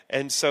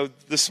And so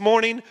this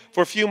morning,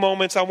 for a few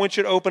moments, I want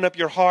you to open up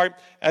your heart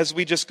as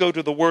we just go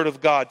to the Word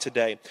of God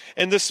today.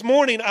 And this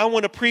morning, I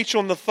want to preach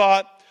on the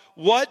thought,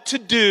 what to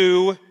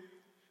do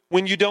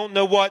when you don't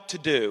know what to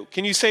do.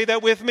 Can you say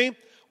that with me?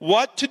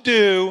 What to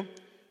do.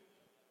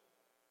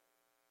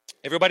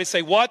 Everybody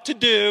say, what to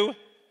do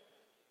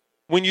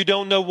when you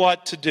don't know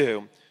what to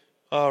do.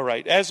 All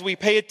right. As we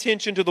pay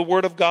attention to the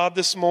Word of God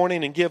this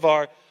morning and give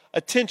our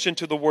attention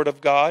to the Word of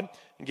God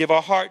and give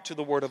our heart to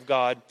the Word of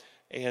God.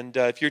 And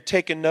if you're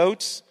taking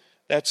notes,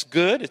 that's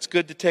good. It's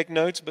good to take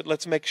notes, but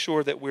let's make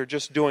sure that we're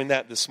just doing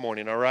that this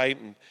morning, all right?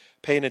 And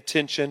paying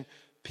attention.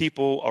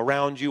 People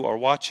around you are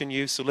watching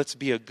you, so let's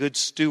be a good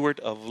steward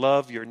of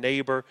love your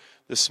neighbor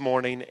this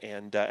morning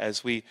and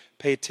as we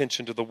pay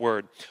attention to the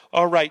Word.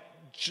 All right,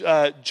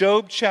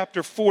 Job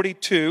chapter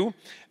 42,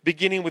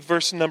 beginning with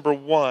verse number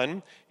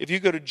 1. If you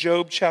go to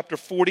Job chapter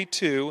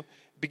 42,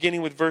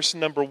 beginning with verse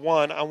number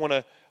 1, I want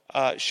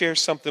to share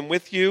something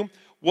with you.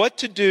 What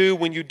to do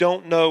when you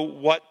don't know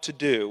what to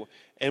do.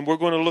 And we're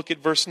going to look at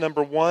verse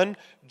number 1.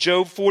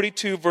 Job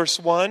 42, verse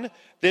 1.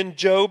 Then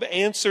Job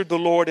answered the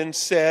Lord and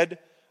said,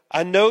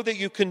 I know that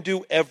you can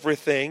do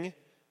everything,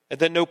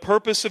 and that no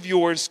purpose of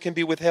yours can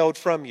be withheld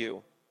from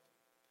you.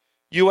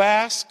 You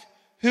ask,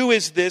 who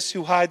is this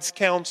who hides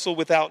counsel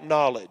without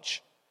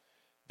knowledge?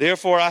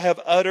 Therefore I have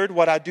uttered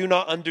what I do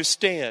not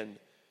understand,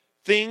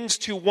 things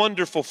too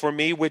wonderful for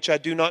me which I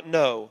do not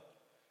know.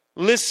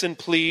 Listen,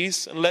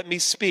 please, and let me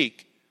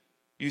speak.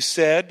 You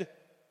said,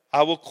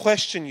 I will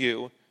question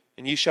you,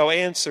 and you shall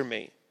answer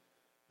me.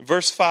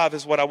 Verse 5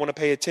 is what I want to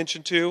pay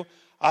attention to.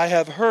 I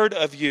have heard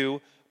of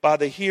you by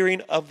the hearing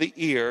of the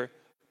ear,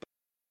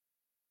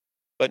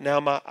 but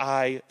now my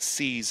eye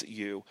sees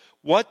you.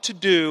 What to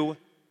do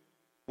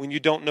when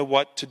you don't know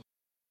what to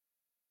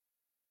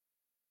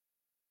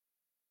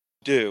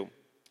do.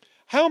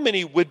 How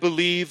many would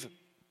believe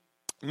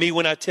me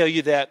when I tell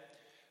you that,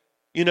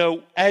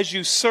 as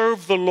you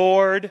serve the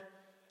Lord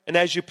and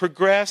as you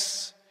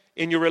progress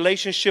in your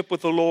relationship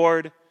with the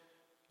Lord,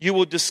 you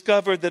will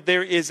discover that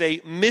there is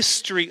a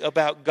mystery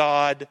about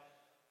God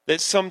that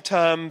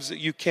sometimes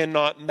you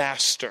cannot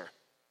master.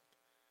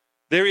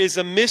 There is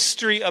a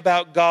mystery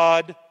about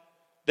God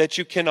that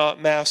you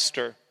cannot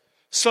master.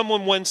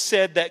 Someone once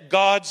said that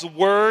God's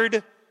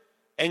Word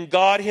and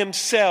God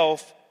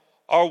Himself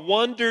are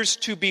wonders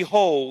to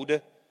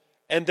behold,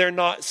 and they're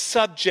not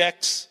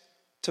subjects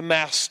to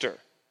master.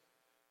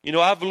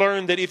 I've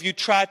learned that if you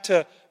try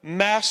to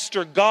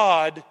master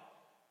God,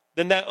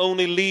 then that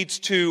only leads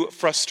to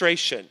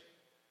frustration.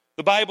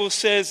 The Bible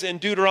says in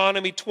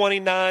Deuteronomy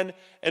 29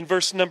 and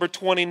verse number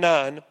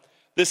 29,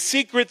 the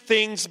secret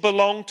things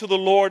belong to the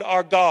Lord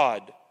our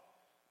God,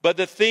 but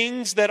the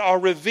things that are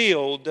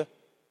revealed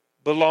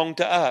belong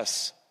to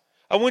us.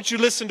 I want you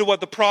to listen to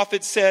what the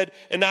prophet said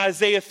in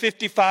Isaiah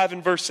 55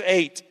 and verse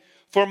 8.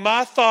 For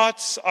my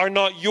thoughts are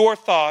not your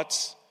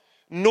thoughts,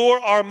 nor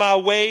are my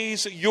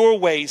ways your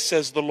ways,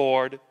 says the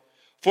Lord.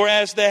 For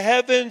as the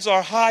heavens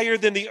are higher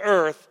than the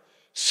earth,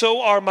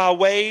 so are my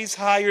ways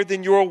higher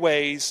than your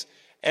ways,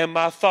 and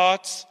my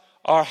thoughts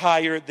are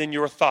higher than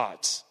your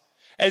thoughts.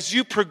 As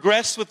you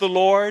progress with the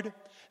Lord,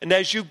 and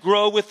as you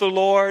grow with the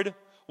Lord,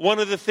 one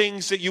of the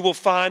things that you will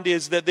find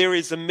is that there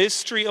is a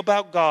mystery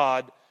about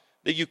God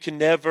that you can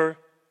never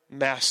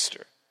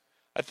master.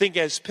 I think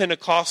as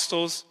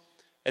Pentecostals,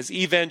 as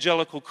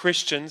evangelical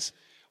Christians,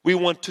 we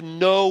want to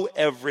know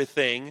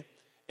everything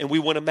and we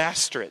want to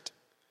master it.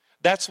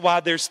 That's why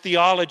there's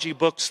theology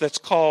books that's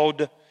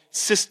called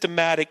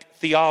systematic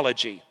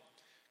theology,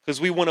 because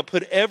we want to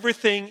put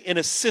everything in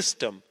a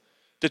system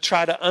to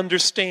try to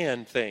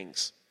understand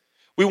things.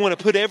 We want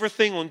to put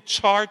everything on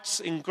charts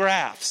and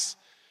graphs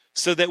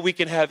so that we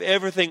can have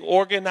everything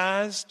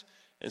organized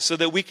and so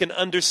that we can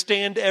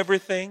understand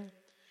everything.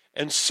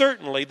 And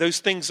certainly those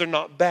things are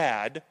not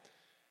bad,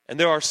 and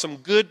there are some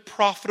good,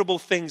 profitable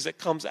things that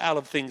comes out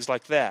of things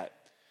like that.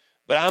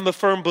 But I'm a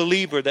firm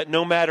believer that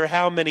no matter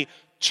how many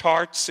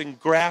charts and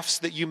graphs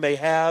that you may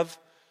have,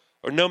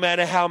 or no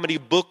matter how many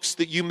books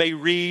that you may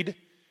read,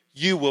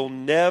 you will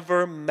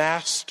never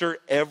master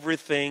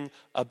everything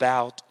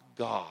about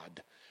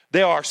God.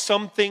 There are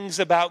some things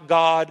about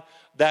God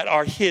that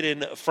are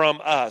hidden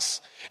from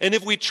us. And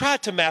if we try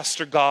to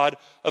master God,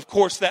 of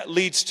course, that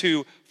leads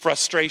to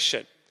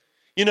frustration.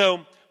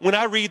 When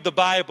I read the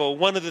Bible,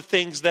 one of the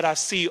things that I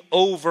see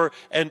over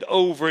and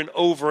over and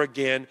over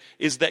again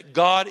is that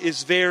God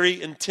is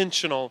very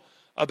intentional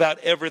about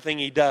everything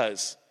He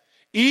does.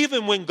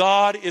 Even when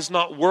God is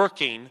not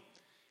working,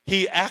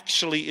 He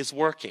actually is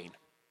working.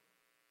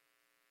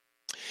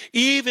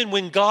 Even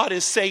when God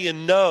is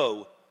saying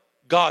no,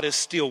 God is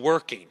still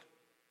working.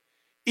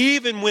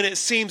 Even when it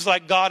seems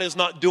like God is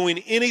not doing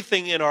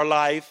anything in our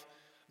life,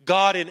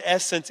 God in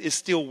essence is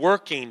still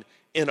working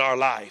in our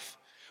life.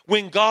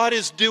 When God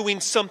is doing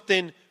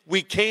something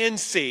we can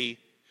see,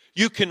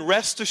 you can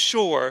rest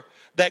assured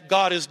that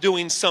God is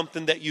doing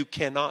something that you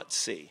cannot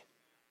see.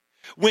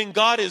 When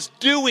God is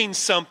doing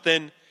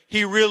something,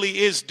 He really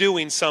is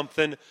doing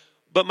something.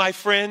 But my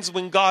friends,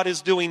 when God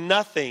is doing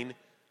nothing,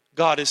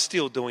 God is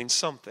still doing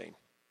something.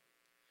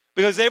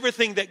 Because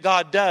everything that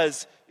God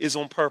does is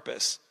on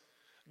purpose.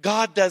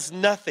 God does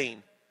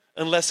nothing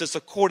unless it's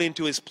according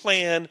to his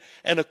plan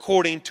and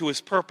according to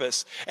his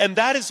purpose. And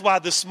that is why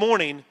this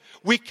morning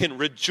we can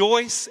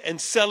rejoice and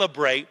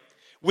celebrate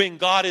when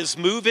God is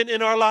moving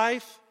in our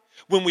life,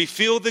 when we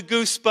feel the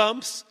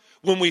goosebumps,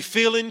 when we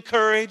feel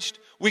encouraged,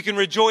 we can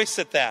rejoice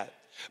at that.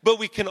 But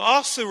we can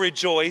also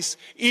rejoice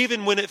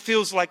even when it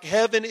feels like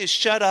heaven is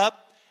shut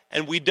up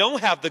and we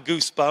don't have the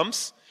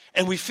goosebumps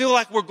and we feel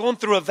like we're going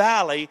through a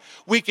valley.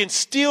 We can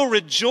still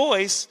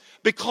rejoice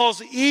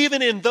because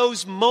even in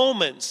those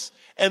moments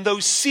and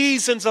those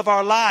seasons of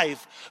our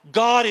life,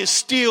 God is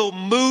still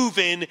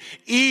moving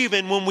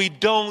even when we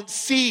don't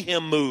see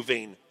him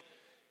moving.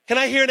 Can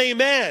I hear an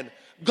amen?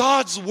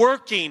 God's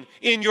working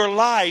in your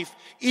life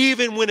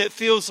even when it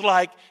feels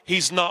like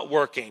he's not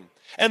working.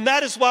 And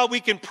that is why we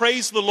can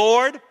praise the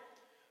Lord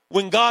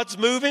when God's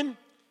moving.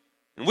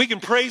 And we can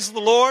praise the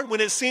Lord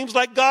when it seems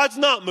like God's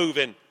not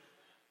moving.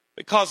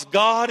 Because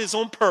God is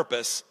on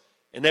purpose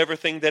in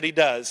everything that he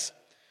does.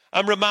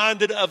 I'm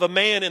reminded of a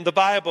man in the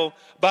Bible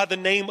by the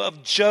name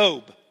of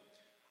Job.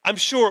 I'm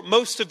sure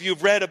most of you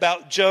have read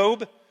about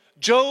Job.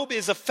 Job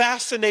is a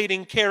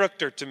fascinating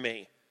character to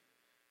me.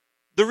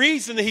 The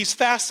reason that he's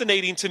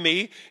fascinating to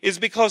me is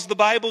because the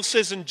Bible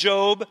says in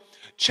Job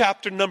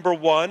chapter number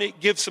 1, it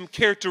gives some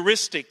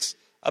characteristics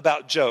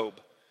about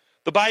Job.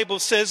 The Bible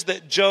says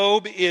that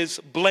Job is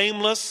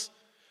blameless,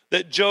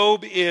 that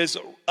Job is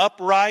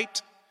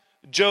upright,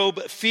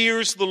 Job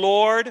fears the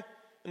Lord,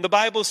 and the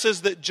Bible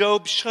says that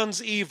Job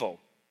shuns evil.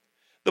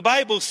 The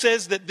Bible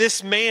says that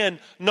this man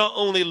not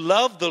only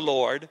loved the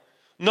Lord,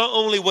 not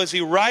only was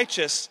he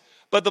righteous,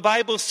 but the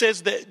Bible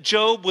says that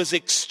Job was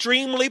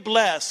extremely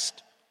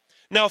blessed.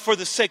 Now, for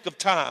the sake of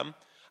time,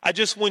 I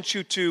just want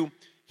you to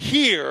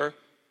hear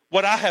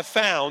what I have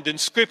found in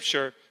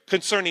Scripture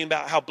concerning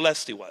about how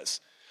blessed he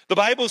was. The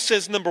Bible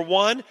says, number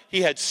 1,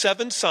 he had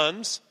 7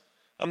 sons.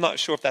 I'm not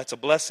sure if that's a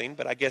blessing,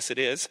 but I guess it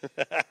is.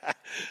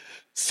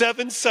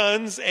 7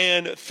 sons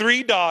and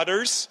 3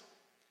 daughters,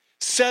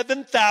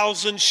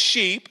 7,000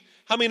 sheep.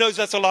 How many knows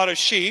that's a lot of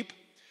sheep?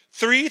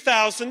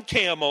 3,000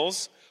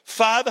 camels,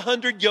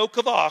 500 yoke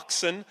of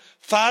oxen,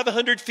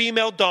 500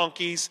 female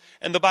donkeys,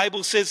 and the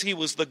Bible says he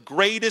was the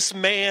greatest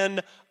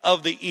man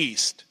of the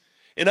East.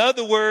 In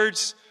other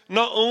words,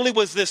 not only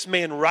was this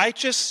man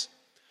righteous,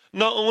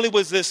 not only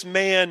was this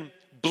man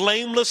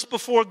blameless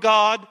before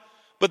God,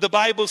 but the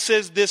Bible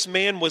says this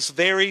man was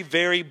very,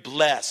 very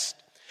blessed.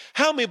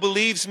 How many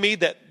believes me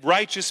that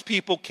righteous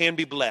people can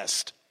be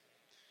blessed?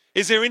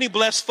 Is there any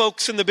blessed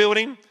folks in the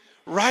building?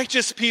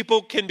 Righteous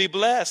people can be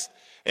blessed.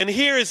 And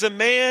here is a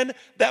man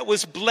that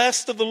was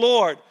blessed of the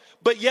Lord,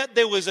 but yet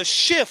there was a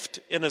shift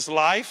in his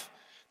life.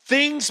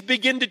 Things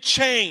begin to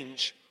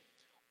change.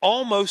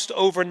 Almost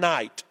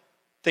overnight,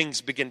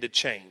 things begin to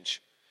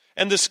change.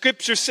 And the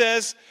scripture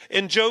says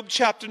in Job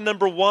chapter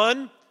number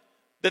 1,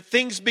 that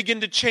things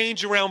begin to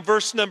change around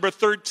verse number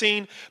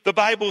 13. The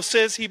Bible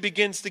says he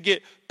begins to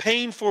get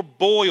painful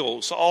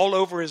boils all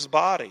over his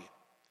body.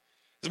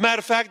 As a matter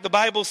of fact, the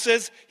Bible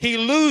says he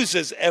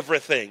loses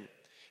everything.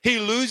 He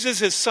loses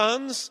his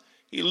sons.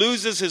 He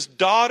loses his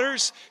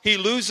daughters. He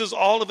loses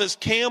all of his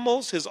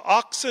camels, his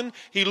oxen.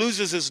 He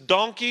loses his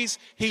donkeys.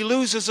 He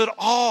loses it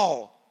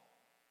all.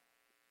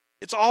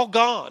 It's all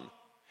gone.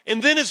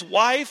 And then his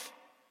wife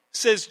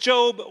says,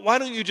 Job, why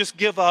don't you just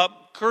give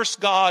up? Curse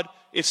God.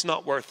 It's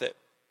not worth it.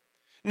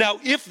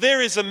 Now, if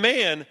there is a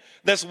man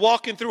that's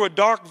walking through a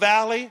dark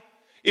valley,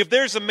 if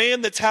there's a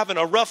man that's having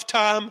a rough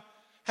time,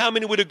 how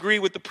many would agree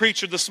with the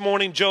preacher this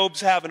morning?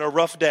 Job's having a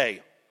rough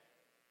day.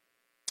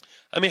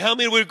 I mean, how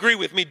many would agree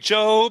with me?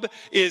 Job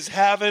is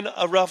having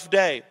a rough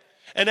day.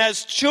 And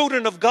as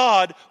children of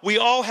God, we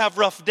all have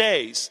rough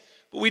days.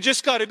 But we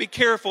just got to be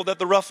careful that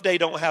the rough day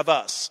don't have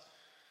us.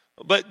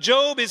 But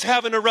Job is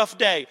having a rough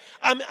day.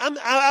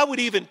 I would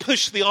even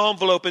push the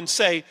envelope and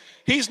say,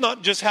 he's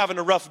not just having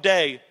a rough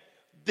day.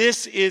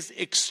 This is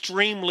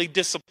extremely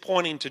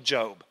disappointing to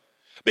Job.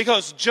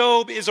 Because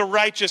Job is a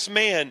righteous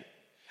man.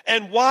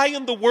 And why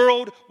in the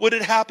world would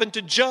it happen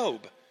to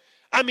Job?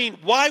 I mean,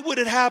 why would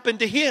it happen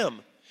to him?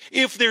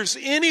 If there's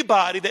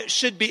anybody that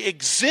should be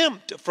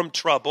exempt from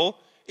trouble,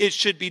 it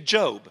should be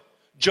Job.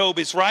 Job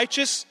is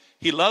righteous.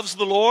 He loves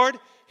the Lord.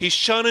 He's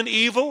shunning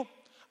evil.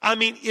 I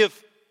mean,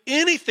 if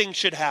anything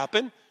should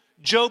happen,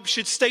 Job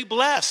should stay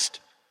blessed.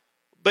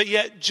 But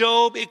yet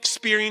Job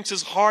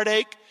experiences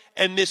heartache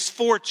and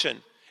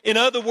misfortune. In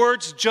other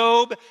words,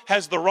 Job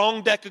has the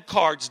wrong deck of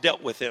cards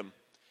dealt with him.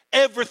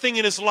 Everything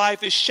in his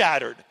life is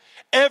shattered.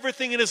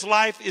 Everything in his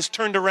life is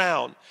turned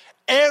around.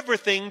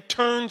 Everything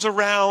turns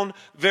around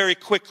very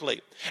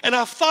quickly. And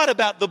I've thought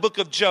about the book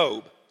of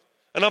Job.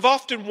 And I've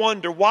often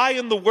wondered, why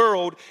in the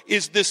world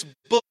is this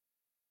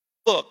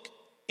book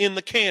in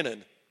the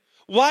canon?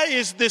 Why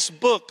is this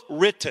book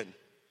written?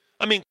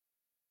 I mean,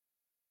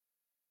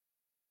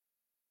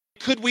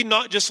 could we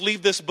not just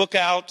leave this book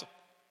out?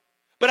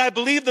 But I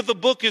believe that the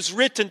book is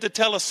written to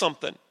tell us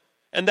something.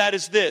 And that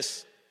is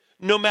this.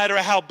 No matter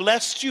how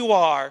blessed you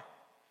are,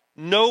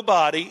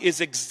 nobody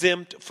is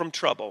exempt from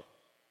trouble.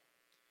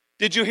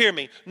 Did you hear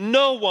me?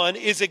 No one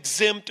is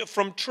exempt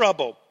from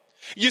trouble.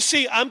 You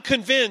see, I'm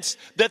convinced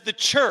that the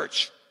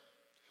church,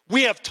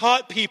 we have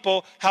taught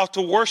people how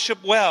to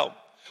worship well.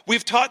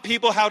 We've taught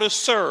people how to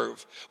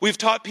serve. We've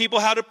taught people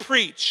how to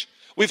preach.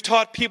 We've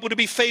taught people to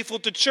be faithful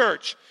to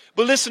church.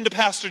 But listen to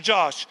Pastor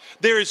Josh.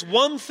 There is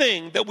one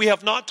thing that we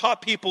have not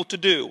taught people to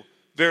do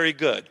very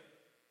good.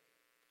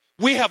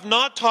 We have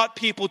not taught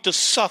people to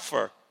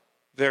suffer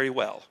very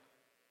well.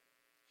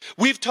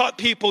 We've taught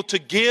people to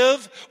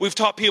give. We've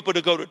taught people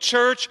to go to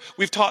church.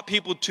 We've taught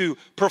people to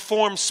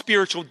perform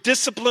spiritual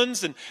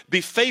disciplines and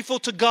be faithful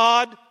to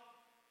God.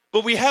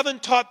 But we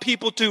haven't taught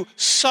people to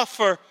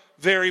suffer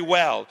very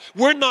well.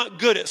 We're not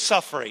good at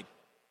suffering.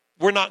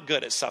 We're not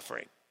good at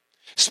suffering.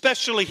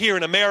 Especially here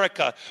in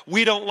America,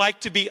 we don't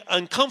like to be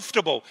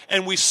uncomfortable,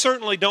 and we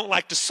certainly don't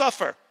like to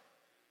suffer.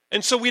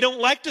 And so we don't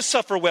like to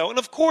suffer well. And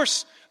of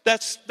course,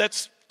 that's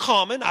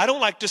common. I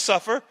don't like to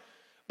suffer.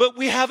 But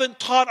we haven't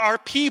taught our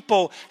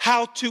people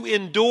how to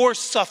endure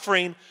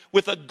suffering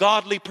with a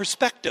godly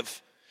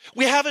perspective.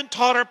 We haven't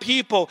taught our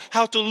people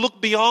how to look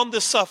beyond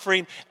the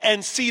suffering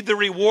and see the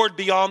reward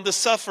beyond the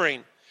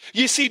suffering.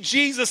 You see,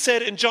 Jesus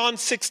said in John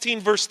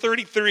 16, verse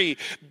 33,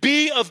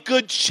 "Be of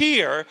good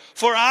cheer,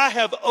 for I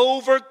have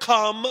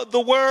overcome the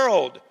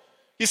world."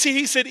 You see,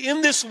 he said,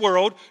 in this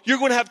world, you're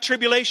going to have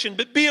tribulation,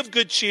 but be of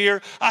good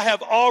cheer. I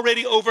have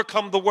already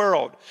overcome the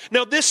world.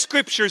 Now, this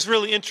scripture is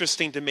really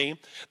interesting to me.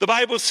 The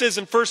Bible says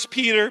in 1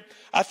 Peter,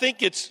 I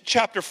think it's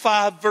chapter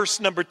 5,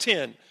 verse number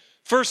 10.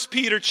 1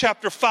 Peter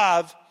chapter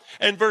 5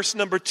 and verse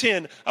number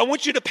 10. I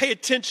want you to pay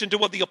attention to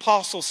what the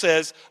apostle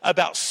says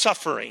about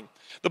suffering.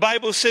 The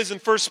Bible says in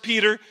 1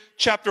 Peter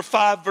chapter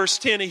 5, verse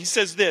 10, he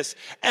says this,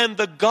 "And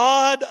the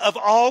God of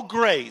all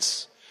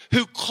grace,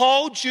 who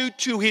called you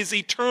to his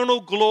eternal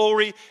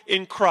glory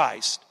in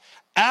Christ,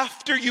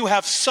 after you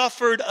have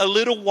suffered a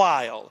little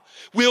while,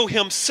 will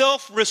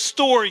himself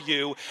restore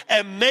you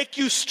and make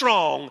you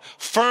strong,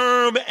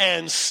 firm,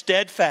 and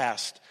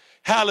steadfast."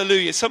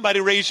 Hallelujah. Somebody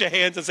raise your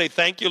hands and say,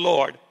 "Thank you,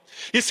 Lord."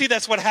 You see,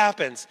 that's what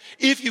happens.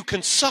 If you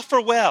can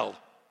suffer well,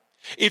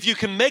 if you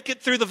can make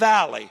it through the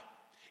valley,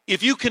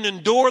 if you can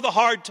endure the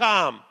hard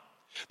time,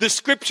 the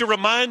scripture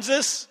reminds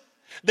us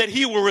that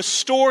he will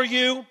restore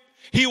you,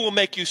 he will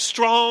make you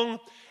strong,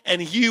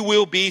 and you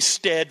will be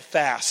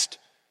steadfast.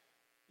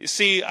 You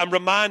see, I'm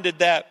reminded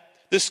that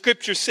the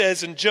scripture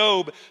says in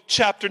Job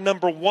chapter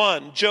number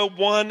 1, Job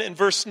 1 and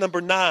verse number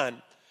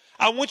 9,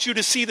 I want you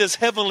to see this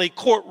heavenly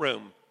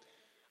courtroom.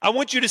 I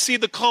want you to see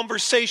the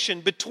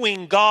conversation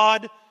between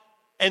God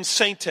and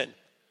Satan.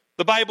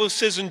 The Bible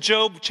says in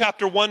Job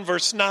chapter 1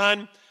 verse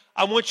 9,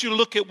 I want you to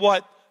look at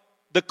what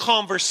the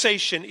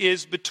conversation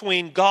is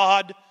between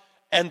God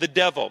and the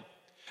devil.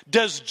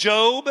 Does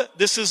Job,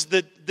 this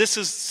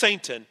is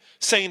Satan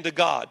saying to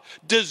God,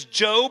 does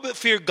Job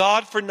fear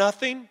God for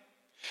nothing?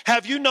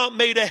 Have you not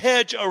made a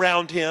hedge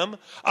around him,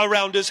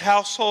 around his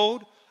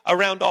household,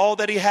 around all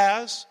that he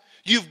has?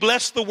 You've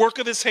blessed the work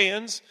of his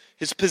hands.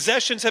 His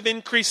possessions have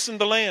increased in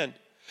the land.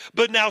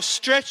 But now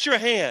stretch your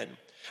hand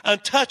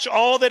and touch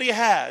all that he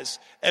has,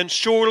 and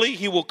surely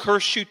he will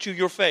curse you to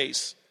your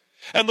face.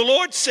 And the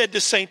Lord said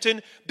to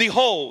Satan,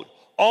 "Behold,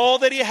 all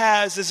that he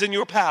has is in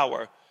your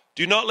power.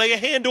 Do not lay a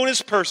hand on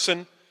his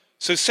person."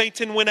 So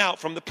Satan went out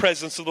from the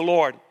presence of the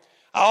Lord.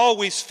 I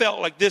always felt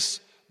like this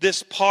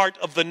part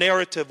of the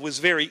narrative was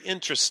very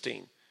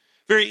interesting.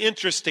 Very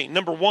interesting.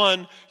 Number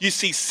one, you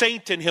see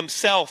Satan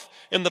himself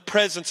in the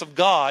presence of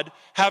God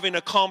having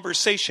a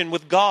conversation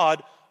with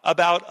God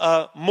about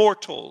a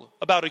mortal,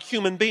 about a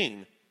human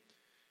being.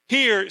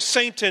 Here,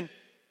 Satan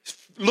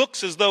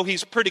looks as though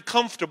he's pretty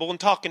comfortable in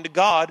talking to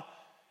God.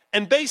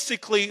 And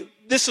basically,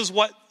 this is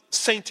what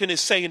Satan is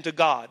saying to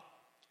God.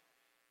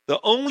 The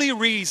only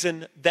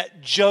reason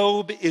that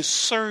Job is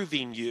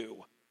serving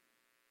you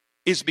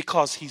is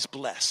because he's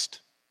blessed.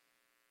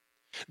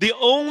 The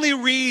only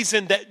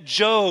reason that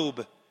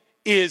Job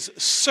is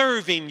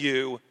serving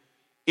you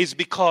is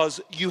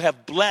because you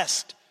have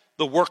blessed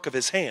the work of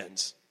his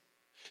hands.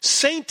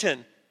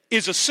 Satan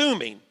is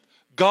assuming,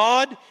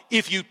 God,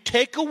 if you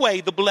take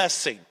away the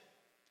blessing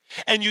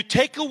and you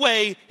take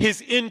away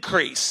his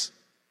increase,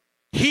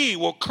 he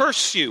will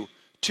curse you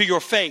to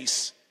your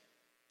face.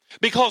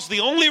 Because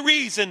the only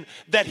reason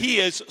that he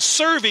is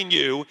serving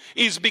you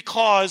is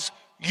because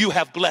you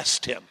have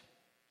blessed him.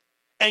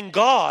 And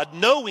God,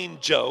 knowing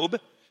Job,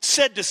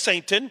 said to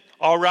Satan,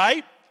 all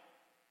right,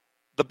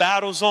 the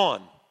battle's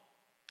on.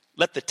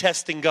 Let the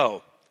testing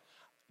go.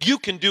 You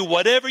can do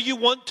whatever you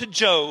want to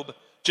Job,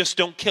 just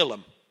don't kill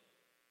him.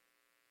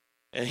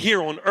 And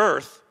here on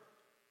earth,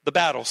 the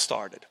battle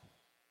started.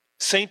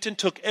 Satan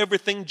took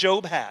everything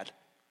Job had.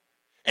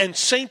 And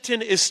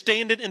Satan is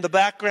standing in the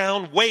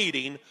background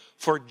waiting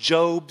for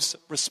Job's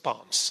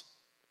response.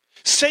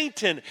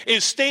 Satan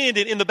is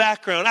standing in the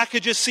background. I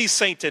could just see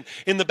Satan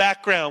in the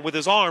background with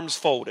his arms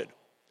folded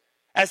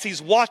as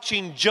he's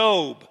watching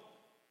Job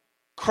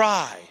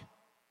cry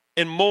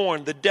and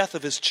mourn the death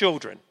of his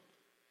children.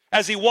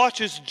 As he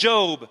watches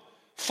Job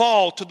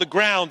fall to the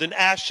ground in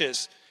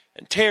ashes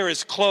and tear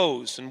his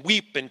clothes and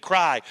weep and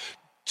cry.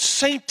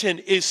 Satan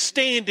is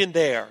standing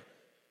there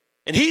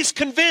And he's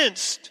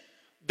convinced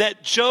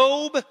that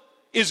Job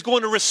is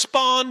going to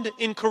respond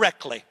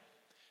incorrectly.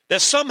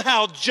 That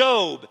somehow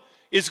Job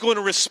is going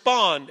to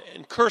respond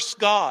and curse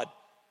God.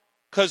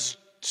 Because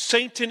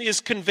Satan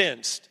is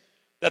convinced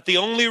that the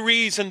only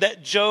reason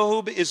that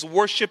Job is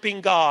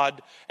worshiping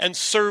God and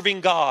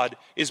serving God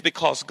is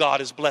because God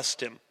has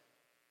blessed him.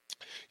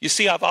 You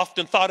see, I've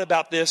often thought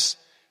about this,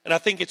 and I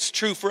think it's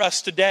true for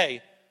us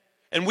today.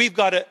 And we've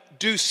got to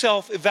do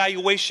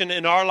self-evaluation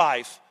in our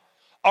life.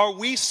 Are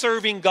we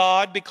serving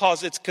God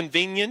because it's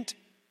convenient?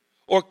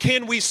 Or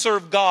can we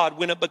serve God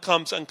when it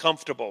becomes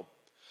uncomfortable?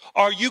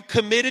 Are you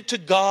committed to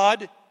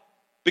God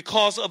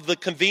because of the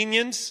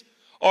convenience?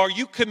 Or are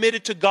you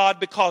committed to God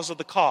because of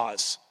the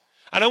cause?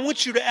 And I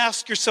want you to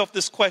ask yourself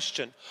this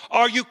question.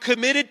 Are you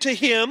committed to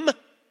Him,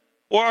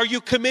 or are you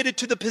committed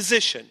to the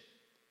position?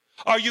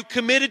 Are you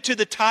committed to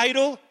the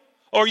title,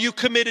 or are you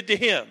committed to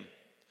Him?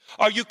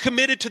 Are you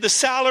committed to the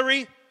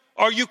salary,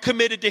 or are you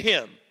committed to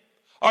Him?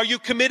 Are you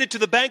committed to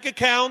the bank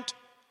account,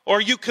 or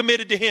are you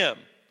committed to Him?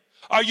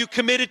 Are you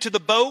committed to the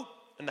boat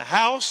and the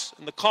house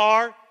and the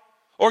car,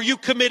 or are you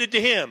committed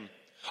to Him?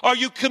 Are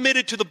you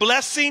committed to the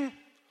blessing,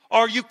 or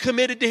are you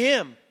committed to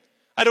Him?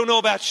 I don't know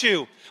about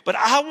you, but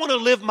I want to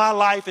live my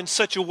life in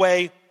such a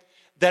way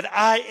that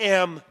I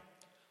am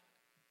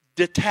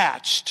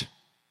detached.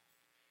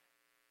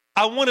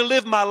 I want to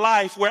live my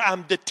life where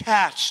I'm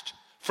detached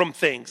from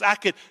things. I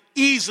could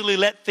easily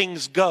let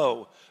things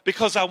go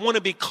because I want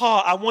to be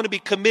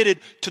committed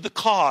to the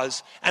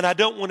cause, and I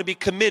don't want to be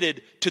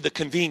committed to the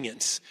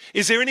convenience.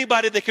 Is there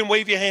anybody that can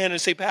wave your hand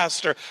and say,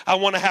 Pastor, I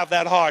want to have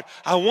that heart.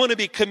 I want to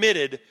be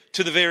committed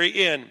to the very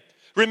end.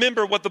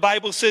 Remember what the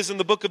Bible says in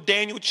the book of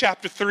Daniel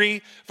chapter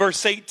 3,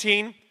 verse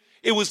 18.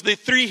 It was the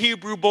 3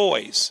 Hebrew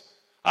boys.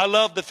 I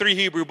love the 3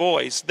 Hebrew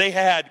boys. They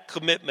had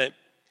commitment.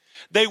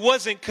 They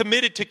wasn't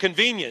committed to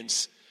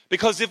convenience,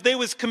 because if they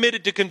was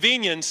committed to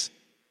convenience,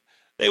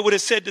 they would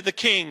have said to the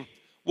king,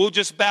 we'll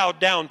just bow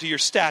down to your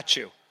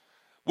statue.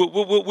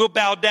 We'll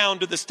bow down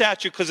to the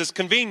statue because it's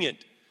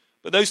convenient.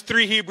 But those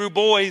 3 Hebrew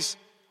boys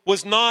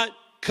was not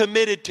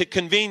committed to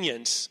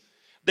convenience.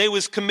 They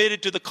was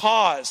committed to the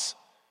cause.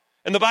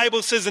 And the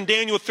Bible says in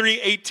Daniel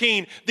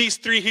 3:18, these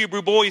 3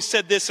 Hebrew boys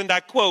said this, and I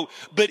quote,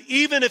 but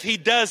even if he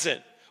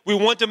doesn't, we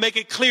want to make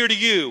it clear to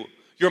you,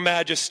 Your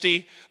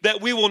Majesty,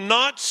 that we will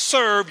not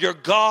serve your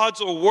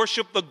gods or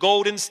worship the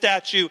golden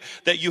statue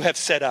that you have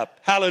set up.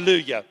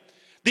 Hallelujah.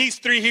 These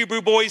 3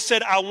 Hebrew boys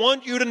said, I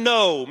want you to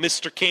know,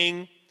 Mr.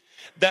 King,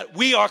 that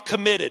we are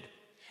committed.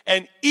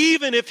 And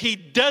even if he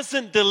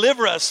doesn't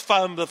deliver us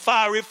from the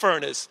fiery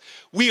furnace,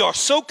 we are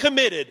so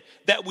committed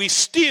that we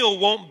still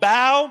won't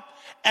bow,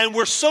 and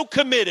we're so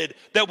committed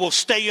that we'll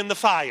stay in the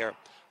fire.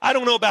 I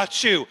don't know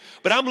about you,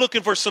 but I'm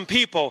looking for some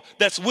people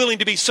that's willing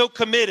to be so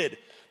committed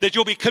that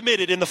you'll be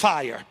committed in the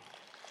fire.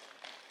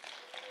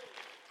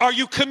 Are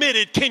you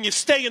committed? Can you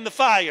stay in the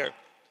fire?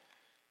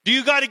 Do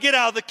you got to get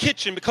out of the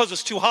kitchen because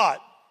it's too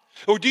hot?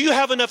 Or do you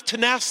have enough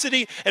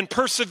tenacity and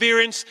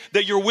perseverance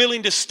that you're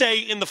willing to stay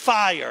in the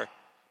fire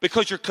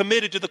because you're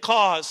committed to the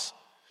cause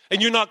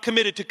and you're not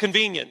committed to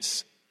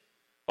convenience?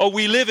 Oh,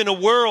 we live in a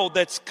world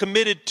that's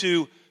committed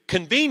to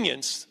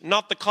convenience,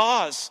 not the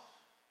cause.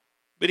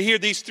 But here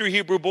these 3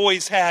 Hebrew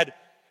boys had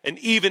an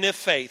even if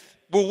faith.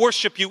 We'll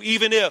worship you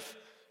even if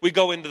we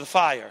go into the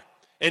fire.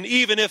 And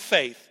even if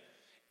faith.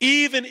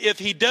 Even if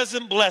he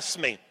doesn't bless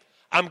me,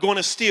 I'm going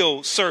to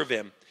still serve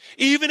him.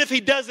 Even if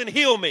he doesn't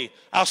heal me,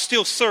 I'll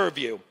still serve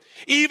you.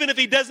 Even if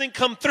he doesn't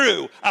come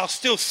through, I'll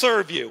still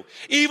serve you.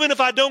 Even if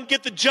I don't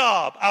get the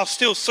job, I'll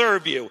still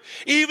serve you.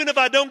 Even if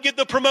I don't get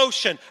the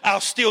promotion,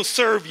 I'll still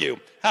serve you.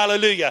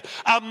 Hallelujah.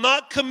 I'm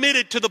not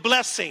committed to the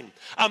blessing.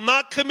 I'm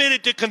not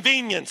committed to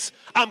convenience.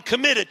 I'm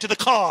committed to the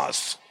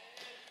cause.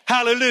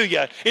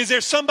 Hallelujah. Is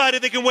there somebody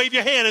that can wave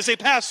your hand and say,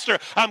 Pastor,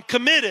 I'm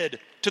committed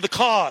to the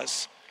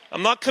cause.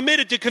 I'm not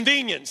committed to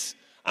convenience.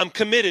 I'm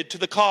committed to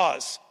the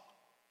cause.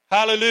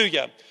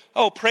 Hallelujah.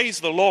 Oh, praise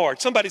the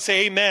Lord. Somebody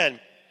say amen.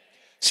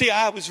 See,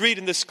 I was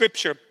reading this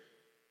scripture.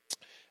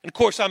 And of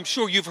course, I'm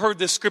sure you've heard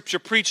this scripture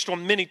preached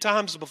on many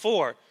times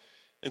before.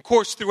 And of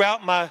course,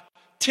 throughout my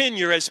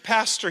tenure as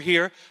pastor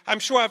here, I'm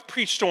sure I've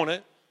preached on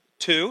it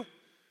too.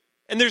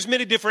 And there's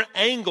many different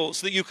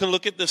angles that you can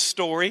look at this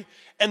story.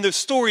 And the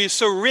story is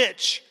so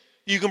rich,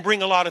 you can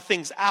bring a lot of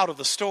things out of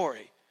the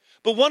story.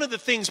 But one of the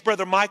things,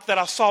 Brother Mike, that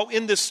I saw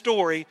in this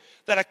story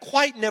that I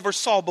quite never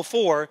saw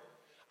before,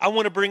 I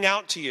want to bring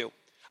out to you.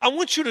 I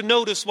want you to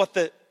notice what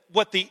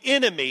the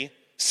enemy,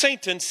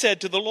 Satan, said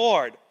to the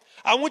Lord.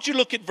 I want you to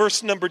look at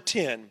verse number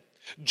 10.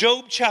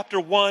 Job chapter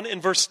 1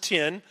 and verse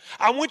 10.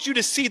 I want you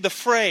to see the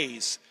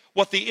phrase,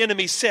 what the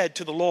enemy said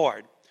to the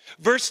Lord.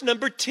 Verse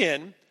number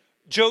 10,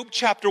 Job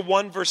chapter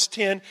 1 verse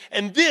 10.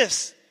 And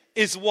this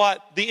is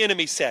what the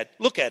enemy said.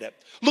 Look at it.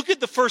 Look at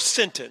the first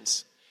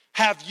sentence.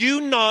 Have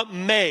you not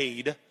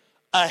made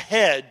a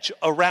hedge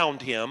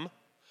around him,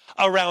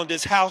 around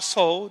his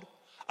household,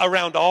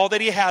 around all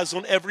that he has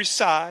on every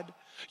side?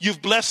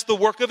 You've blessed the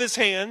work of his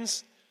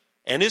hands,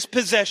 and his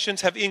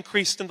possessions have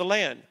increased in the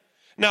land.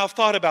 Now, I've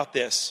thought about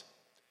this.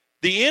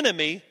 The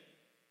enemy,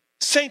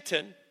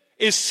 Satan,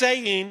 is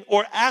saying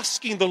or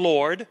asking the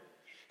Lord,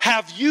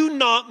 have you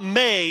not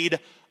made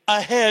a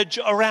hedge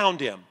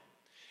around him?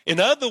 In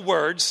other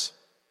words,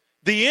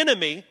 the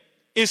enemy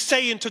is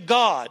saying to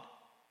God,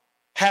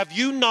 have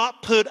you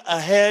not put a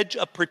hedge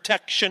of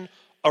protection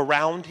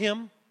around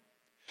him?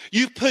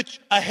 You put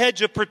a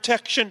hedge of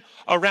protection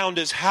around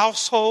his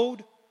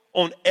household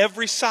on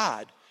every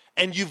side,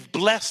 and you've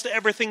blessed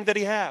everything that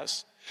he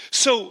has.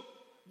 So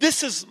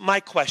this is my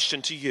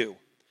question to you.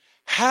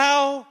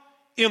 How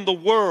in the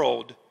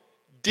world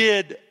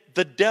did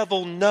the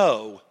devil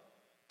know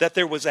that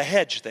there was a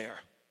hedge there?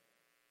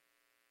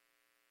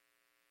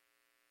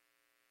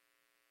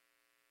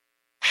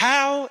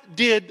 How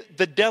did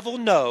the devil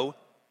know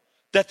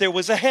that there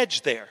was a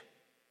hedge there?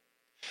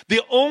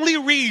 The only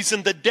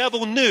reason the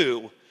devil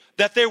knew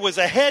that there was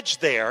a hedge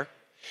there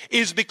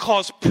is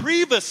because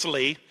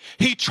previously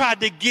he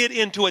tried to get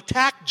in to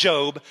attack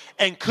Job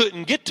and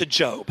couldn't get to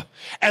Job.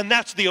 And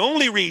that's the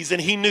only reason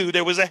he knew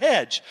there was a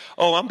hedge.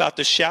 Oh, I'm about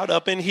to shout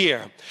up in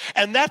here.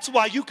 And that's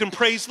why you can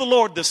praise the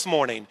Lord this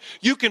morning.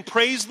 You can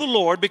praise the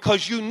Lord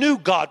because you knew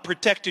God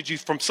protected you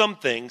from some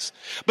things.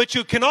 But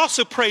you can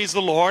also praise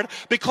the Lord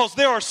because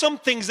there are some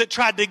things that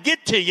tried to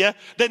get to you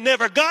that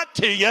never got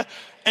to you.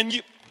 And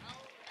you...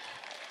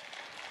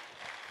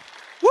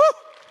 Woo!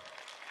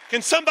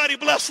 Can somebody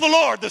bless the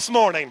Lord this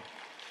morning?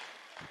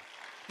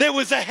 There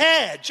was a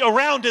hedge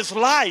around his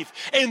life,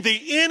 and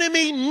the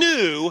enemy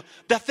knew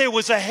that there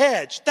was a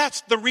hedge.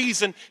 That's the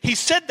reason he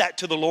said that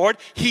to the Lord.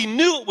 He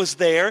knew it was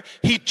there.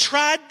 He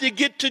tried to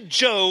get to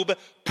Job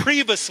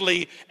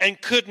previously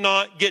and could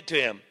not get to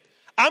him.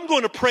 I'm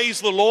going to praise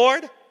the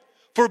Lord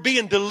for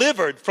being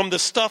delivered from the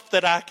stuff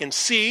that I can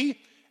see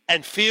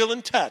and feel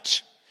and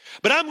touch.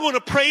 But I'm going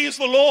to praise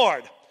the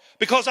Lord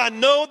because I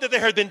know that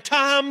there have been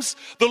times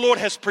the Lord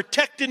has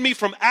protected me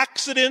from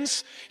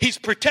accidents. He's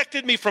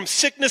protected me from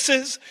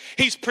sicknesses.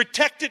 He's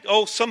protected,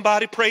 oh,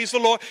 somebody praise the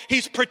Lord.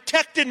 He's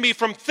protected me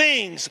from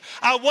things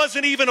I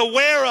wasn't even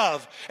aware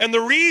of. And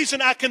the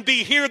reason I can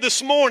be here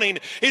this morning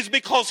is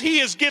because he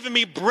has given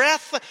me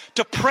breath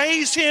to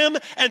praise him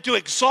and to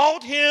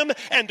exalt him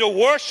and to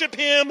worship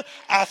him.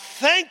 I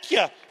thank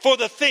you for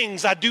the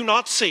things I do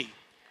not see.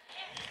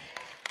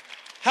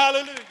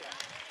 Hallelujah.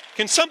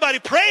 Can somebody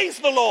praise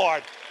the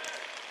Lord?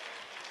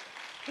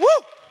 Woo!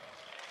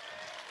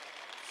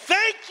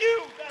 Thank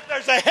you that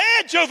there's a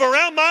hedge over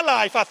around my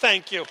life. I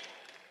thank you.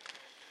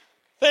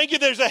 Thank you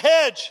there's a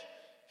hedge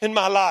in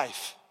my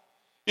life.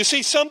 You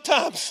see,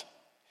 sometimes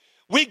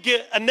we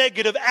get a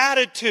negative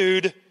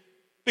attitude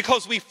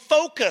because we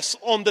focus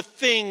on the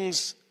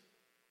things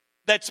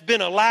that's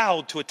been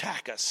allowed to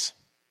attack us.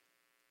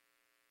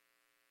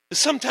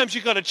 Sometimes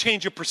you got to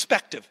change your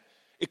perspective.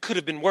 It could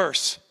have been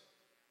worse.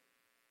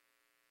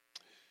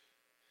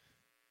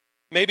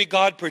 Maybe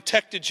God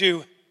protected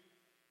you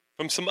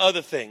from some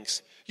other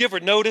things. You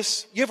ever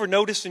notice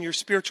in your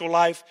spiritual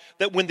life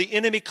that when the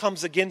enemy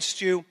comes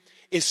against you,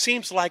 it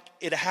seems like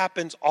it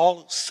happens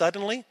all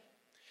suddenly?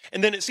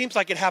 And then it seems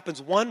like it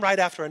happens one right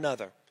after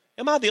another.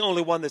 Am I the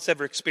only one that's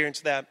ever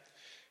experienced that?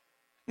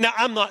 Now,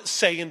 I'm not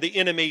saying the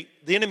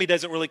enemy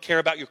doesn't really care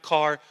about your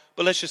car,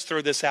 but let's just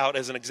throw this out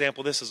as an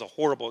example. This is a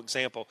horrible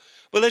example.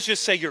 But let's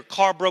just say your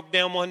car broke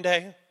down one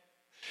day.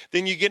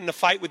 Then you get in a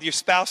fight with your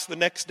spouse the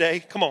next day.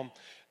 Come on.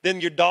 Then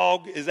your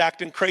dog is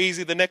acting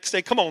crazy the next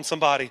day. Come on,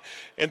 somebody.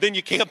 And then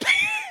you can't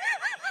pay.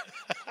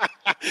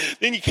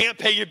 Then you can't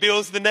pay your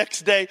bills the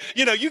next day.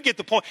 You know, you get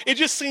the point. It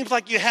just seems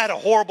like you had a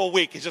horrible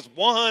week. It's just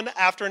one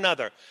after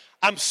another.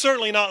 I'm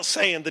certainly not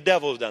saying the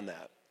devil has done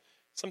that.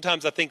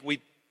 Sometimes I think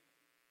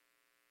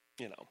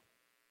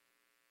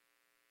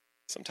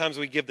sometimes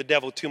we give the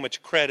devil too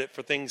much credit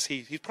for things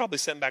he's probably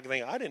sitting back and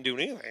thinking, I didn't do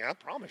anything, I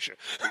promise you.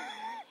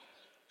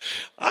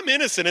 I'm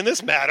innocent in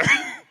this matter.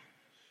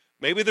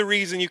 Maybe the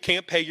reason you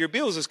can't pay your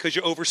bills is because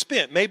you're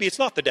overspent. Maybe it's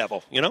not the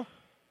devil,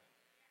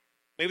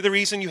 Maybe the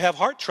reason you have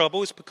heart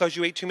trouble is because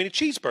you ate too many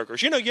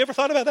cheeseburgers. You ever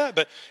thought about that?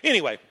 But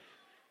anyway.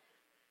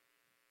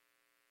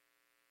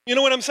 You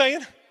know what I'm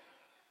saying?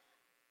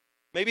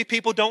 Maybe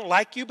people don't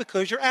like you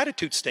because your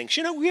attitude stinks.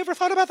 You ever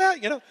thought about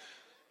that?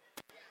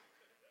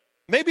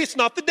 Maybe it's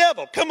not the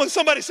devil. Come on,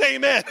 somebody say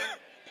amen.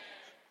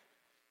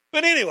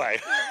 But anyway.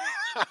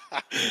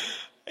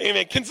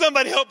 Amen. Can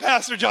somebody help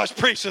Pastor Josh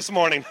preach this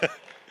morning?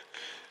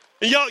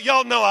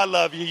 Y'all know I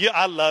love you.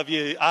 I love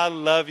you. I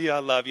love you. I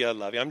love you. I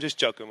love you. I'm just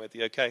joking with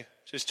you, okay?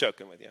 Just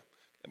joking with you.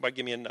 Everybody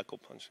give me a knuckle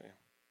punch here.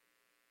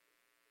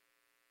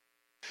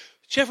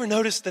 Did you ever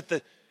notice that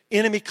the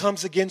enemy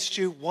comes against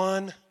you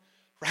one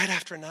right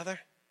after another?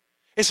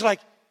 It's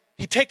like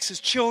he takes his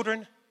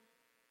children,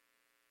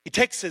 he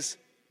takes his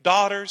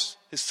daughters,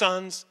 his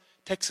sons,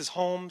 takes his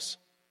homes.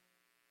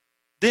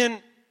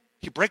 Then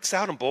he breaks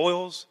out and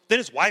boils. Then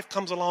his wife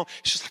comes along.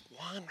 It's just like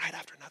one right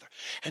after another.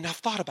 And I've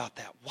thought about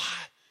that. Why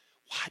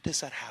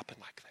does that happen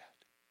like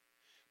that?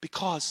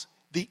 Because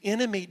the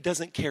enemy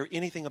doesn't care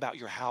anything about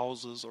your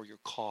houses or your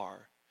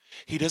car.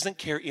 He doesn't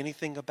care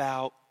anything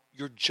about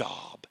your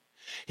job.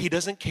 He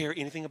doesn't care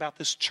anything about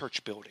this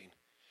church building.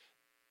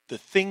 The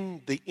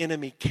thing the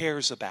enemy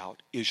cares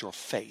about is your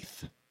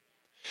faith.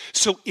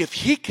 So if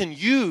he can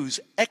use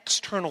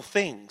external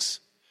things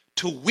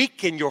to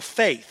weaken your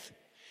faith,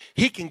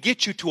 he can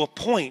get you to a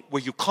point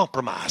where you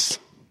compromise.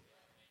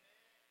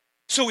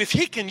 So if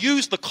he can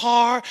use the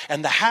car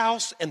and the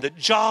house and the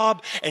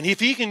job, and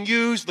if he can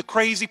use the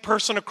crazy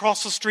person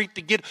across the street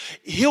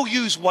he'll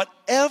use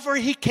whatever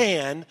he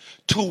can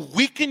to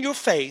weaken your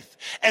faith.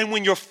 And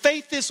when your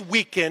faith is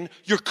weakened,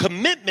 your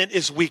commitment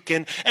is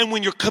weakened. And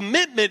when your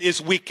commitment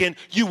is weakened,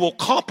 you will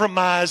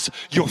compromise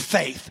your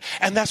faith.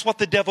 And that's what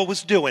the devil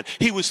was doing.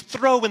 He was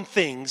throwing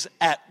things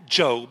at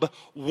Job,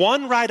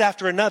 one right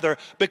after another,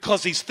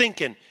 because he's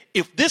thinking,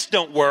 if this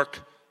don't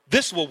work,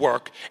 this will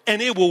work,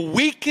 and it will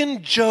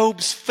weaken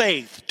Job's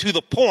faith to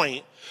the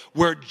point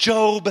where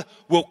Job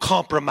will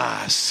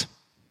compromise.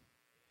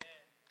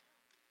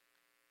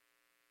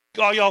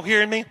 Are y'all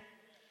hearing me?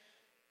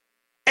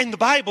 And the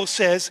Bible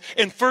says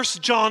in 1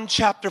 John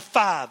chapter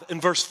 5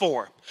 and verse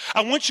 4.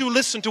 I want you to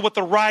listen to what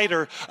the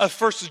writer of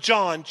 1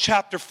 John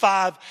chapter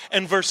 5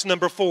 and verse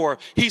number 4.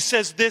 He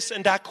says this,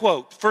 and I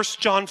quote, 1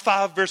 John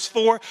 5 verse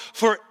 4,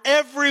 "For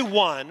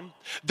everyone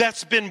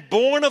that's been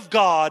born of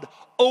God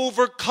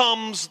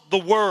overcomes the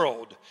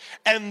world.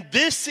 And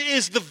this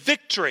is the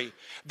victory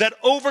that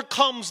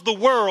overcomes the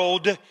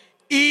world,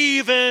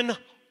 even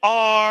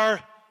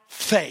our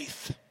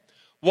faith."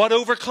 What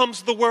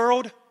overcomes the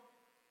world?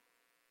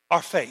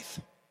 Our faith.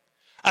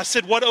 I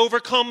said, what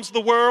overcomes the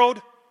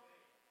world?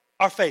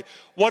 Our faith.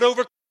 What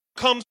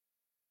overcomes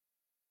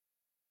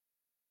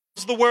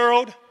the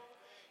world?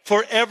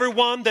 For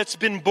everyone that's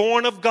been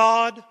born of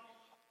God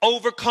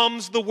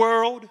overcomes the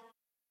world.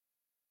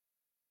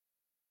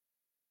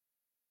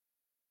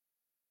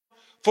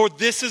 For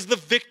this is the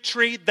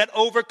victory that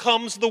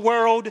overcomes the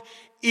world,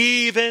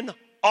 even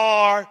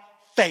our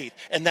faith.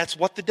 And that's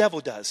what the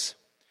devil does.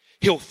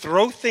 He'll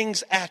throw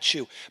things at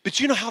you. But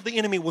you know how the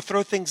enemy will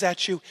throw things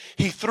at you?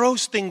 He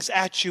throws things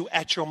at you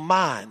at your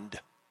mind.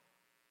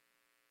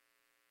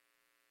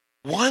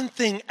 One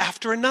thing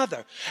after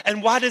another.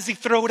 And why does he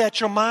throw it at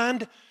your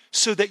mind?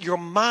 So that your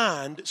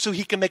mind, so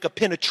he can make a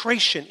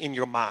penetration in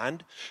your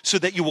mind, so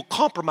that you will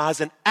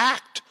compromise and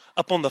act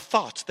upon the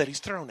thoughts that he's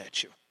thrown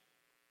at you.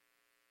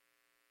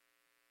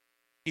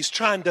 He's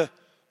trying to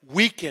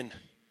weaken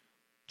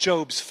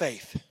Job's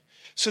faith.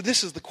 So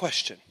this is the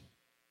question.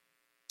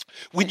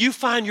 When you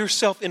find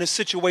yourself in a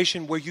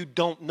situation where you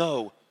don't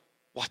know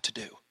what to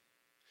do.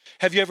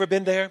 Have you ever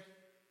been there?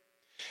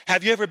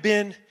 Have you ever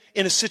been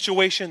in a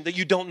situation that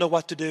you don't know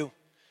what to do?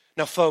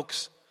 Now,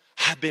 folks,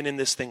 I've been in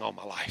this thing all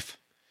my life.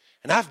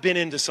 And I've been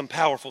into some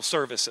powerful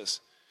services.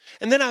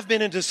 And then I've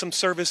been into some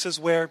services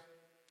where,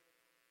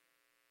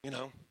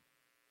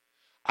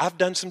 I've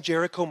done some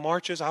Jericho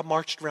marches. I've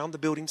marched around the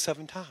building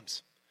 7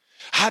 times.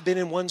 I've been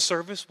in one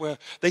service where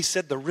they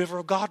said the river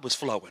of God was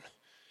flowing.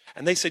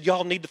 And they said,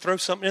 y'all need to throw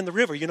something in the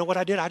river. You know what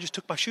I did? I just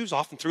took my shoes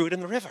off and threw it in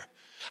the river.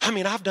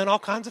 I've done all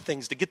kinds of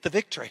things to get the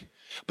victory.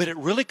 But it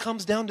really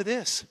comes down to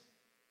this.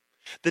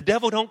 The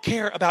devil don't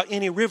care about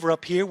any river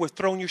up here with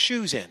throwing your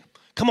shoes in.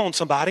 Come on,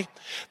 somebody.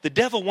 The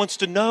devil wants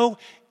to know,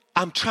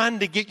 I'm trying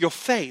to get your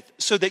faith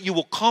so that you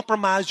will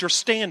compromise your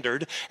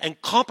standard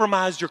and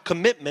compromise your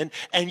commitment,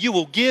 and you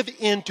will give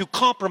in to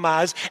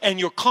compromise, and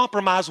your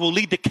compromise will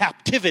lead to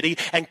captivity,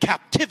 and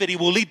captivity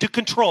will lead to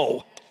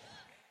control.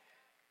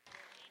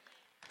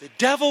 The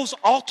devil's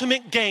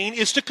ultimate gain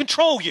is to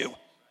control you.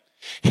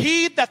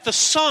 He that the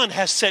Son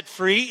has set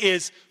free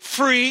is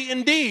free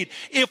indeed.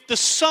 If the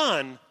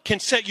Son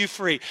can set you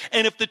free,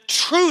 and if the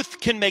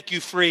truth can make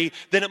you free,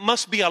 then it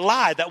must be a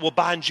lie that will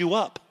bind you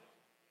up.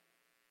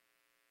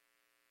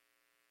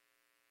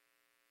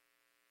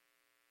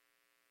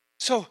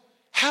 So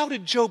how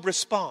did Job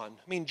respond?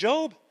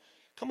 Job,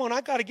 come on,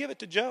 I got to give it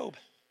to Job.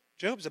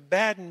 Job's a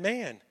bad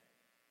man.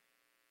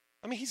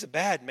 He's a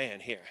bad man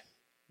here.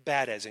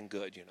 Bad as in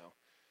good,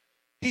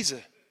 He's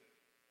a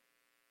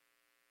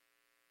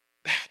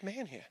bad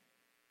man here.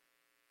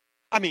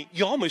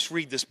 You almost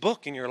read this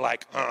book and you're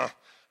like,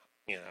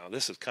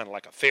 this is kind of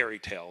like a fairy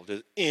tale.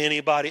 Does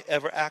anybody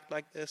ever act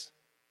like this?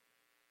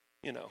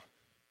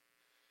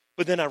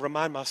 But then I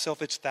remind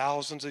myself it's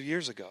thousands of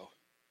years ago.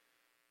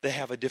 They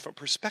have a different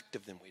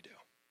perspective than we do.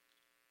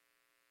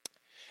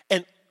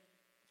 And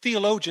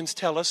theologians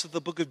tell us that the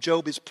book of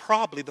Job is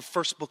probably the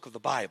first book of the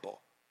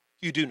Bible.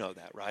 You do know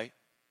that, right?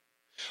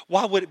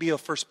 Why would it be a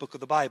first book of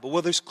the Bible?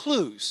 Well, there's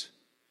clues.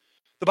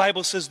 The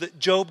Bible says that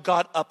Job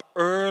got up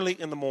early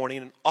in the morning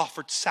and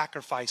offered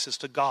sacrifices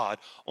to God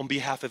on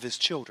behalf of his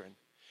children.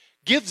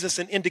 Gives us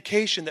an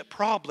indication that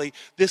probably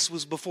this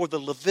was before the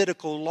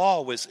Levitical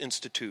law was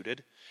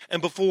instituted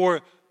and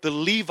before the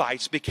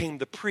Levites became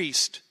the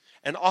priest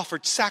and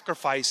offered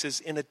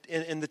sacrifices in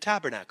the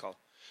tabernacle.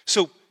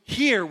 So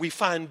here we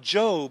find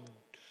Job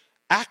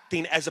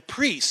acting as a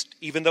priest,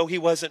 even though he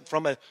wasn't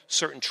from a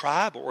certain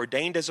tribe or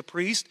ordained as a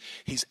priest.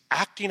 He's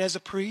acting as a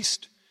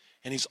priest,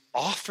 and he's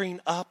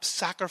offering up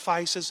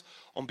sacrifices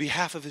on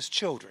behalf of his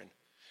children.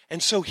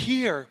 And so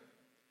here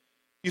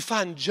you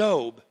find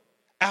Job,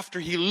 after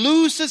he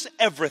loses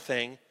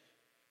everything,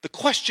 the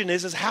question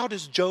is how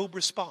does Job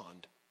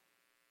respond?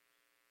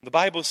 The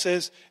Bible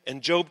says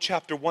in Job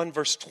chapter 1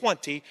 verse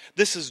 20,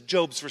 this is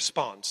Job's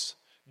response.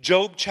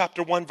 Job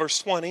chapter 1 verse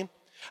 20,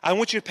 I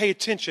want you to pay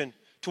attention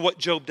to what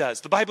Job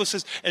does. The Bible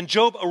says, and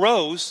Job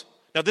arose,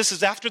 now this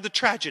is after the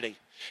tragedy.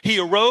 He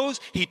arose,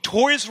 he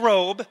tore his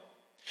robe,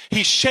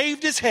 he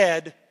shaved his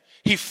head,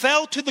 he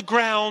fell to the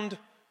ground,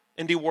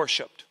 and he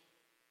worshiped.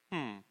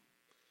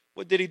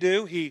 What did he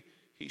do? He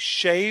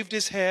shaved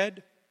his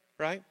head,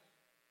 right?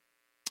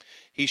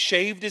 He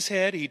shaved his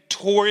head, he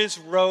tore his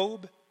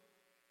robe,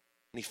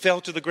 and he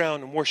fell to the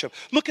ground and worshiped.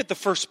 Look at the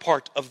first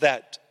part of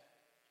that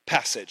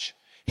passage.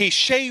 He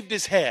shaved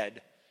his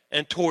head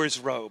and tore his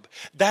robe.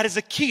 That is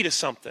a key to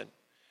something.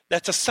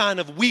 That's a sign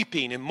of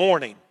weeping and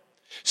mourning.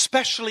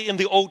 Especially in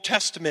the Old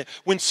Testament,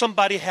 when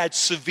somebody had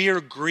severe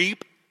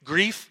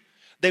grief,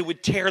 they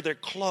would tear their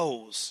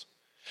clothes.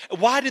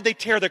 Why did they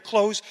tear their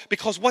clothes?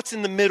 Because what's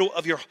in the middle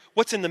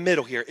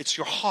here? It's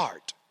your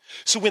heart.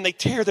 So when they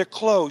tear their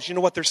clothes, you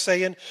know what they're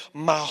saying?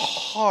 My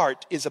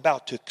heart is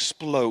about to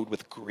explode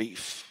with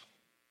grief.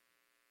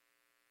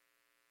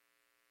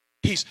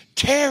 He's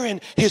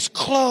tearing his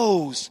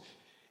clothes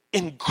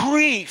in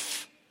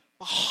grief.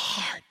 My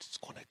heart is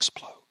going to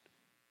explode.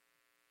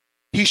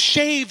 He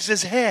shaves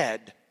his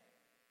head.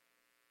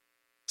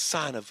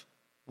 Sign of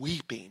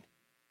weeping.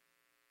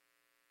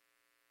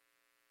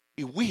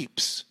 He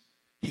weeps.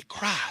 He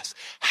cries.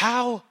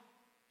 How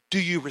do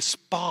you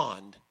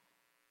respond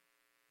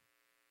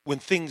when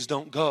things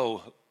don't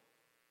go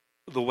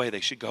the way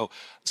they should go?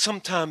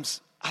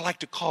 Sometimes I like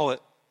to call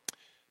it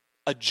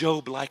a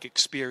Job-like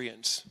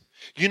experience.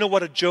 You know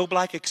what a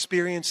Job-like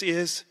experience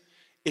is?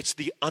 It's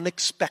the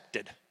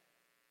unexpected.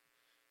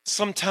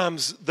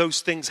 Sometimes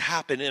those things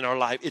happen in our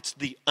life. It's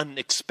the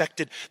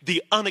unexpected,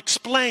 the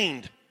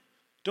unexplained.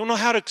 Don't know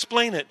how to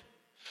explain it.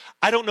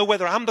 I don't know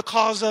whether I'm the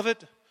cause of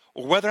it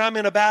or whether I'm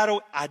in a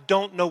battle. I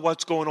don't know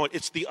what's going on.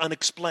 It's the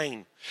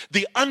unexplained,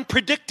 the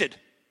unpredicted.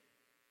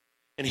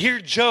 And here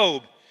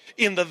Job,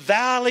 in the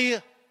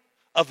valley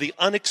of the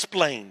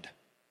unexplained,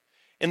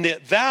 in the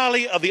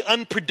valley of the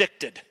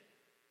unpredicted,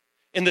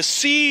 in the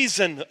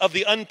season of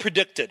the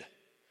unpredicted,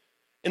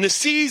 in the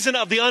season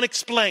of the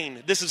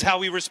unexplained, this is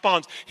how he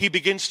responds. He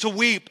begins to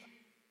weep.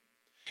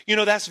 You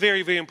know, that's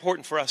very, very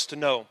important for us to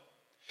know.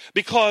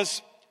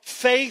 Because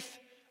faith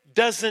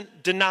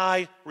doesn't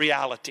deny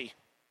reality.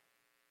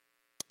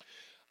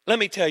 Let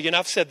me tell you, and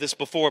I've said this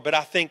before, but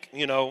I think,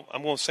 I'm going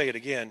to say it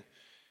again.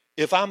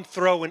 If I'm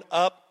throwing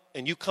up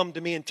and you come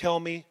to me and tell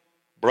me,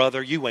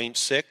 brother, you ain't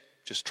sick,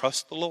 just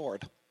trust the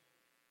Lord.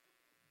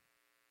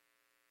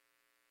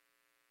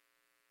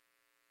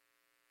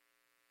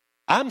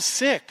 I'm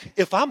sick.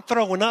 If I'm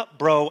throwing up,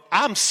 bro,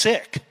 I'm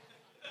sick.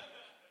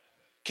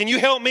 Can you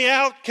help me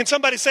out? Can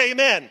somebody say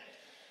amen?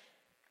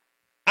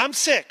 I'm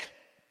sick.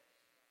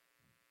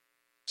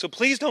 So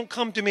please don't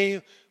come to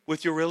me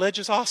with your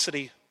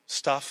religiosity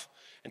stuff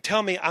and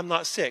tell me I'm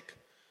not sick.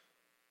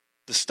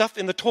 The stuff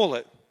in the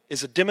toilet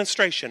is a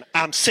demonstration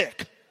I'm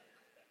sick.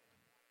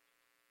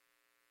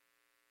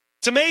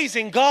 It's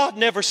amazing. God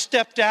never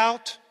stepped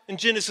out in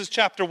Genesis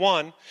chapter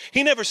 1.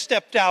 He never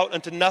stepped out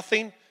into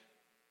nothing.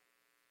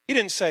 He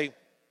didn't say,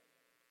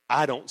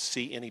 I don't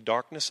see any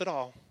darkness at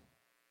all.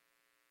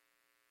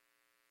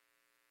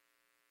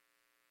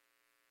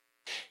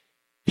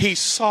 He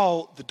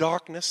saw the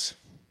darkness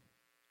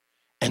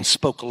and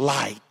spoke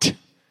light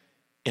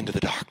into the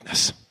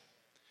darkness.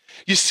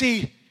 You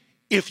see,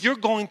 if you're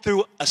going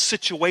through a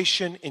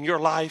situation in your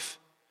life,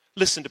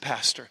 listen to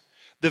Pastor.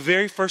 The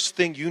very first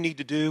thing you need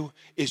to do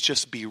is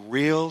just be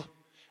real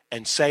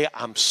and say,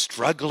 I'm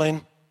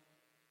struggling.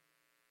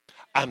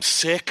 I'm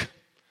sick.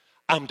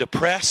 I'm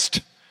depressed.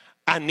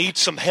 I need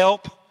some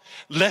help.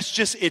 Let's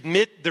just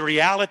admit the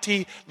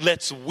reality.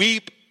 Let's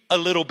weep a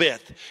little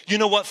bit. You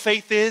know what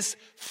faith is?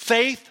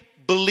 Faith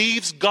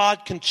believes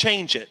God can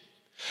change it.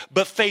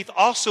 But faith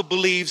also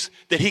believes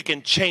that he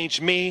can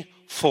change me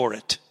for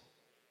it.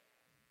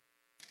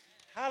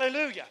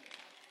 Hallelujah.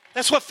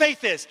 That's what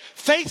faith is.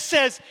 Faith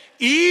says,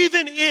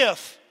 even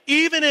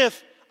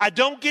if I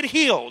don't get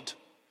healed,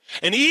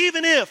 and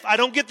even if I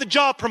don't get the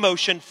job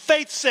promotion,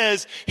 faith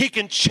says he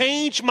can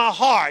change my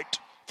heart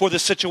for the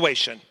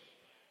situation.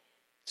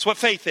 That's what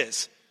faith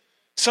is.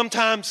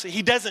 Sometimes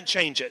he doesn't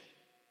change it,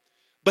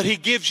 but he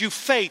gives you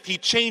faith. He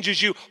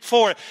changes you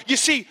for it. You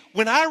see,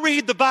 when I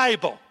read the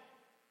Bible,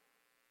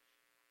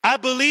 I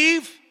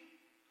believe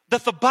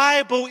that the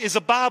Bible is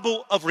a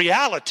Bible of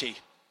reality.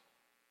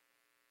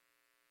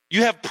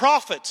 You have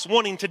prophets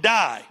wanting to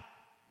die.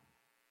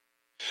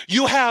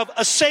 You have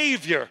a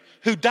Savior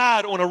who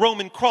died on a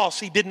Roman cross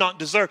he did not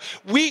deserve.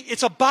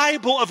 It's a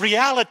Bible of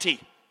reality.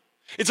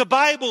 It's a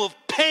Bible of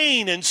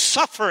pain and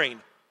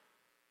suffering.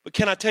 But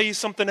can I tell you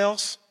something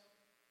else?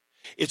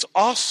 It's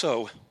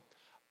also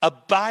a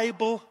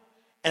Bible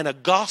and a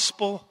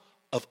gospel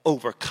of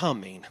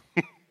overcoming.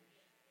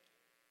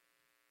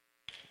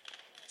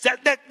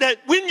 That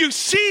when you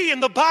see in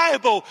the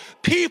Bible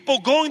people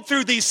going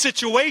through these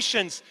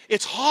situations,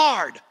 it's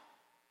hard.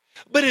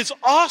 But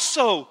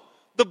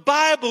the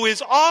Bible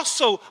is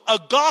also a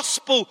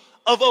gospel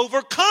of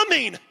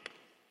overcoming.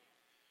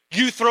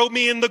 You throw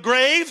me in the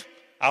grave,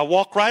 I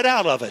walk right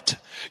out of it.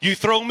 You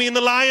throw me in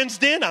the lion's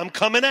den, I'm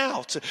coming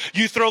out.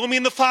 You throw me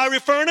in the fiery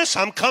furnace,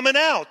 I'm coming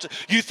out.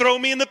 You throw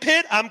me in the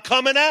pit, I'm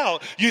coming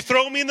out. You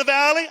throw me in the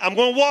valley, I'm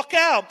going to walk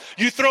out.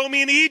 You throw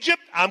me in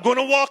Egypt, I'm going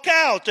to walk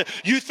out.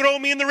 You throw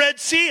me in the Red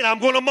Sea, and I'm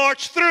going to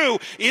march through.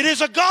 It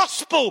is a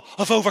gospel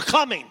of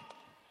overcoming.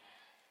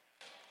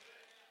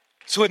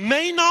 So it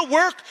may not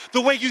work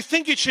the way you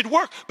think it should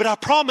work, but I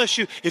promise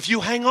you, if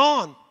you hang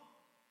on,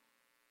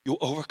 you'll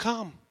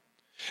overcome.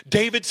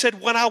 David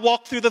said, when I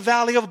walk through the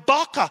valley of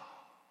Baca,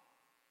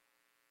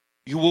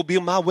 you will be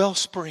my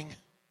wellspring. You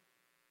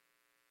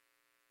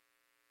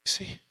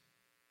see,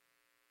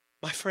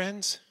 my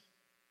friends,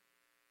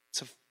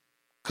 it's a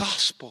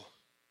gospel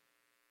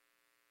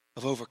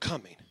of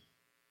overcoming.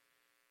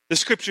 The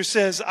scripture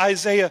says,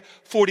 Isaiah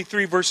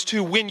 43 verse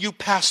 2, when you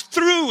pass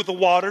through the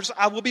waters,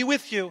 I will be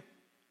with you.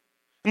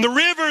 And the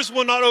rivers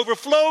will not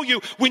overflow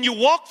you. When you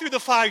walk through the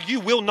fire, you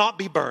will not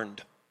be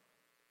burned.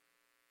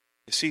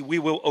 You see, we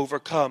will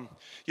overcome.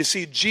 You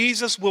see,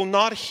 Jesus will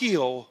not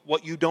heal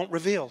what you don't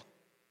reveal.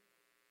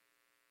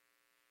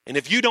 And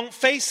if you don't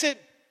face it,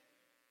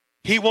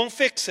 he won't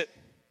fix it.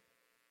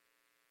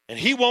 And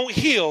he won't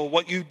heal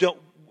what you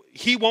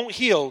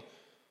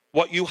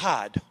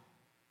hide.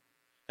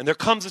 And there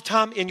comes a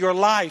time in your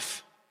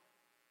life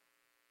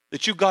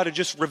that you've got to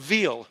just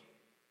reveal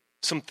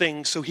some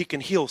things so he can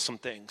heal some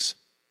things.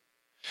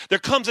 There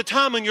comes a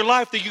time in your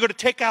life that you're going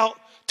to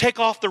take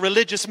off the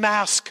religious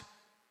mask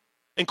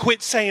and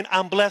quit saying,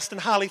 I'm blessed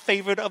and highly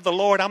favored of the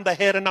Lord. I'm the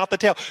head and not the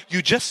tail.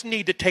 You just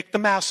need to take the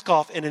mask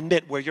off and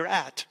admit where you're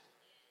at.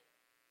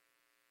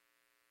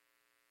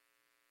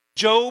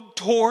 Job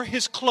tore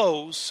his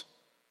clothes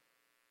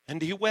and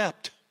he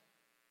wept.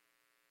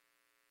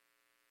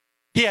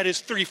 He had his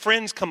 3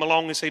 friends come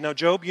along and say, now,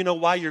 Job, you know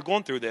why you're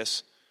going through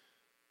this?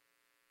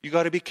 You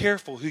got to be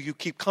careful who you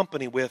keep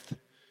company with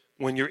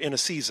when you're in a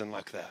season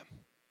like that.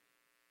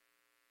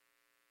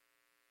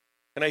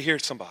 Can I hear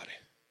somebody?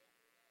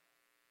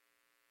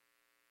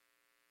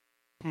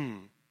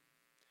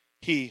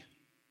 He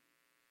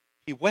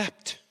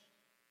wept.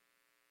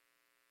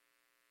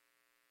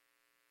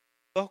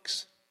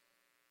 Folks,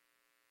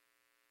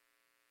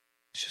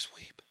 let's just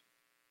weep.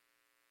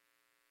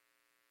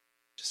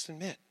 Just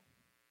admit,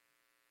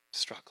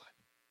 struggling.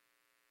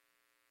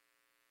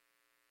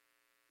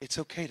 It's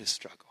okay to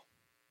struggle.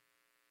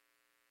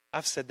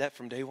 I've said that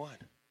from day one.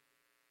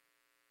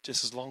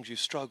 Just as long as you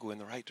struggle in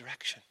the right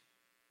direction.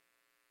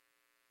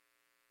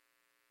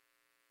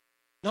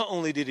 Not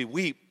only did he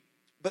weep,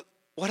 but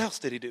what else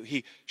did he do?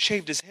 He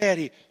shaved his head.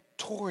 He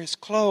tore his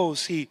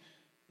clothes. And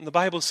the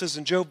Bible says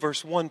in Job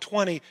verse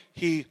 120,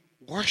 he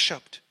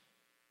worshiped.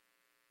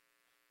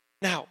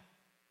 Now,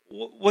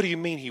 what do you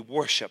mean he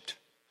worshiped?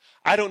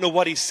 I don't know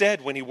what he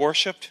said when he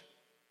worshiped.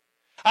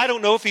 I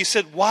don't know if he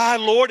said, why,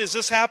 Lord, is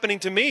this happening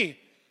to me?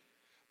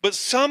 But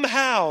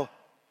somehow,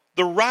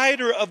 the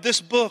writer of this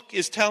book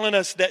is telling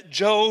us that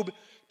Job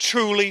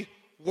truly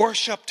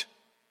worshiped.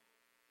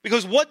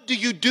 Because what do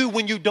you do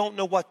when you don't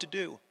know what to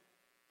do?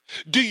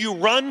 Do you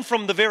run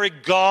from the very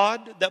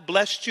God that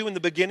blessed you in the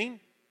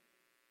beginning?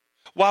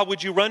 Why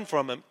would you run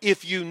from him?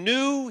 If you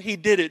knew he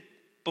did it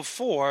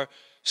before,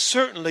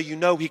 certainly you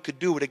know he could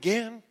do it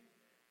again.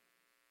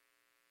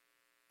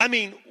 I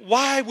mean,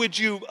 why would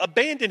you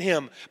abandon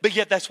him? But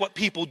yet that's what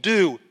people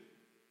do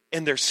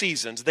in their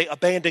seasons. They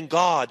abandon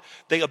God.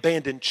 They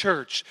abandon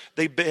church.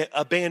 They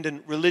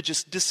abandon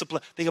religious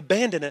discipline. They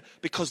abandon it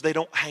because they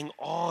don't hang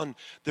on.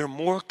 They're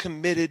more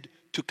committed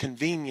to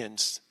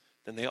convenience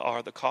than they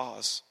are the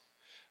cause.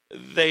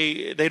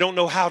 They don't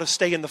know how to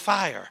stay in the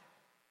fire.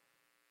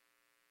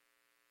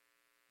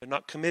 They're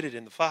not committed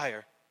in the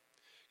fire.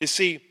 You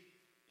see,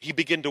 he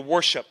began to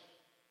worship.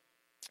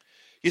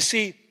 You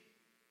see,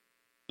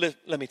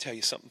 let me tell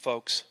you something,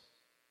 folks.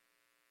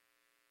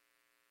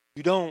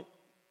 You don't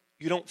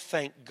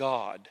thank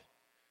God.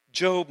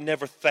 Job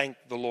never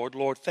thanked the Lord.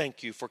 Lord,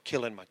 thank you for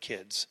killing my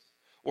kids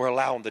or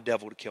allowing the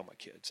devil to kill my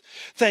kids.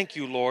 Thank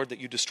you, Lord, that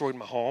you destroyed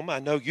my home. I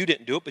know you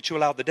didn't do it, but you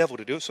allowed the devil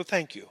to do it, so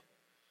thank you.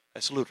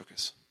 That's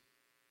ludicrous.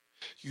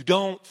 You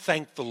don't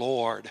thank the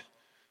Lord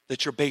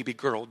that your baby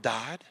girl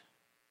died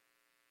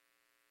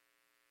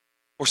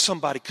or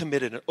somebody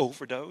committed an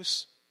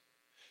overdose.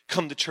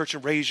 Come to church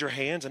and raise your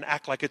hands and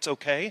act like it's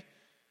okay.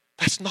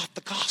 That's not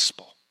the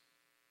gospel.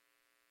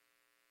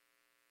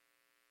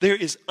 There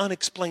is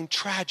unexplained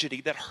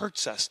tragedy that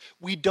hurts us.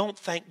 We don't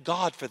thank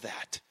God for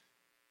that.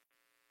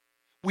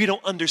 We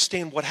don't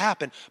understand what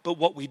happened, but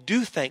what we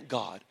do thank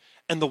God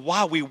and the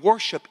why we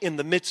worship in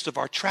the midst of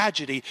our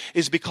tragedy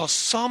is because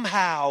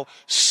somehow,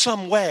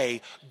 some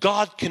way,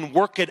 God can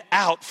work it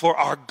out for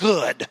our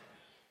good.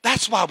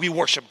 That's why we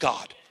worship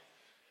God.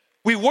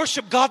 We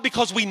worship God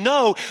because we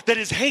know that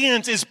his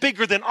hands is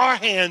bigger than our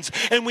hands,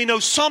 and we know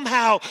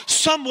somehow,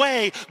 some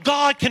way,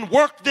 God can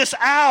work this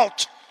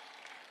out.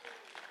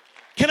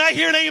 Can I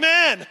hear an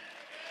amen?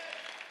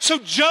 So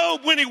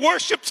Job, when he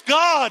worships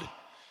God,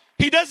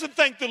 he doesn't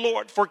thank the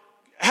Lord for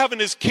having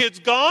his kids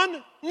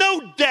gone.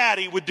 No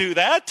daddy would do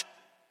that.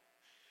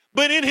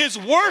 But in his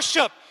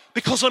worship,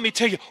 because let me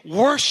tell you,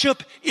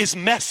 worship is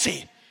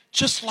messy.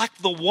 just like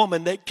the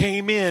woman that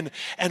came in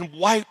and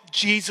wiped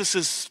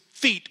Jesus'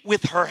 feet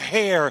with her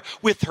hair,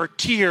 with her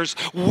tears.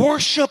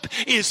 Worship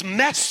is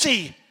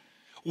messy.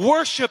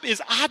 Worship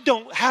is, I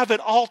don't have it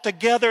all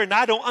together and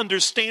I don't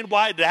understand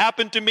why it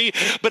happened to me,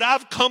 but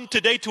I've come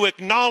today to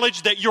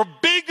acknowledge that you're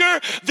bigger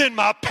than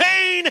my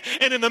pain,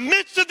 and in the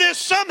midst of this,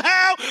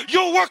 somehow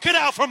you'll work it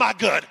out for my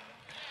good.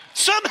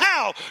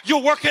 Somehow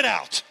you'll work it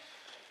out.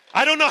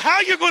 I don't know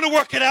how you're going to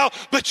work it out,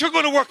 but you're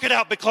going to work it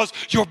out because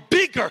you're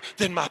bigger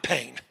than my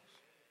pain.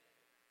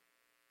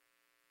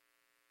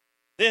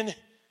 Then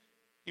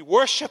he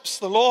worships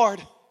the Lord.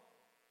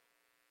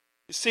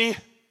 You see,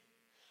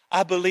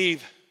 I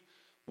believe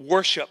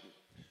worship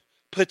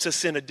puts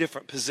us in a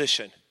different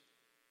position.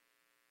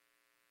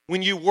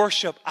 When you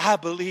worship, I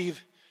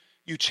believe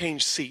you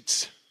change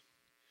seats.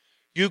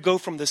 You go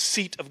from the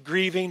seat of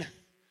grieving,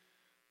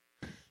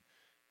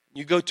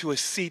 you go to a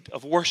seat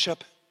of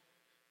worship.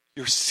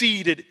 You're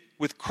seated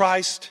with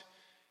Christ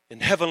in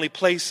heavenly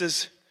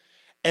places,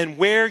 and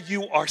where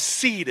you are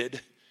seated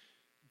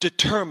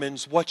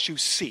determines what you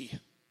see.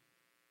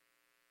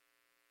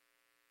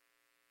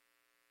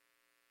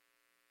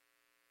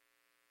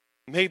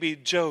 Maybe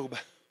Job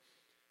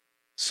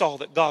saw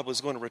that God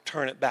was going to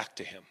return it back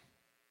to him.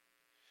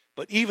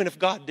 But even if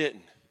God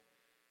didn't,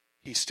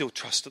 he still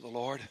trusted the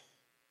Lord.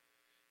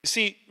 You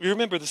see, you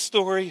remember the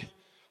story,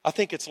 I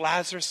think it's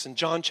Lazarus in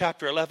John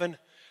chapter 11.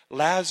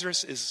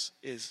 Lazarus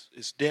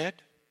is dead.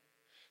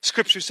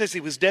 Scripture says he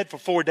was dead for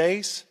 4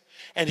 days.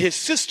 And his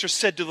sister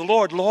said to the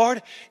Lord,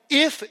 Lord,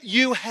 if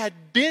you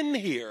had been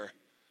here,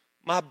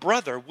 my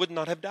brother would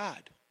not have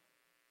died.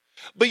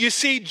 But you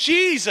see,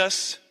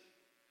 Jesus,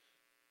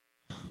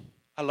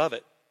 I love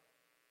it.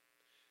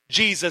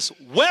 Jesus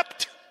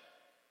wept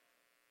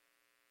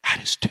at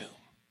his tomb.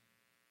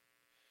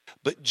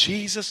 But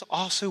Jesus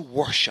also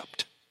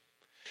worshiped.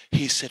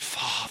 He said,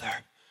 Father,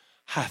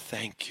 I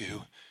thank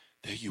you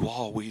that you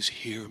always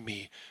hear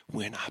me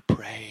when I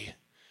pray,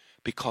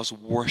 because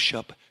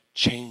worship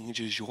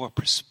changes your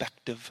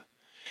perspective.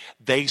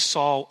 They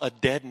saw a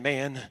dead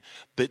man,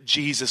 but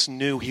Jesus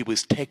knew he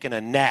was taking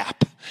a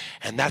nap,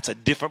 and that's a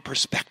different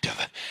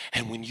perspective.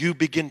 And when you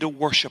begin to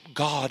worship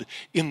God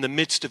in the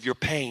midst of your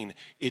pain,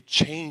 it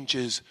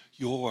changes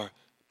your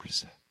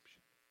perception.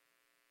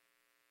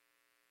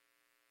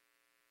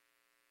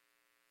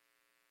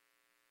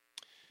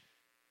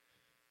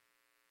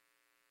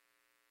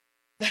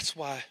 That's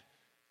why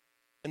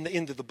in the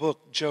end of the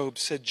book, Job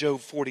said, Job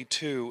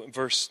 42,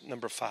 verse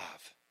number 5.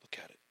 Look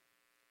at it.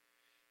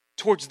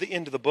 Towards the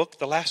end of the book,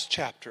 the last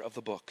chapter of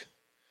the book,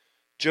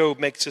 Job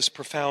makes this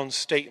profound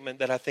statement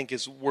that I think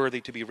is worthy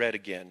to be read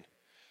again.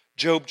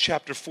 Job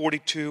chapter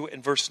 42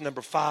 and verse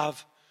number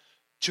 5,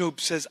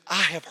 Job says,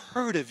 I have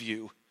heard of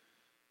you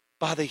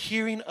by the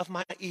hearing of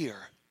my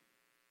ear.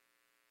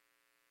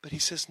 But he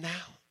says,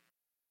 now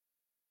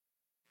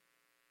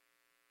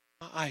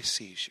my eye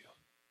sees you.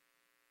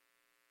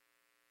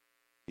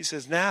 He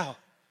says, now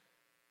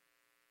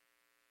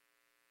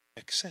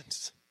makes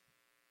sense.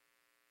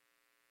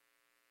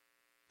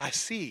 I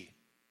see.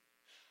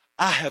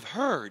 I have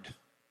heard.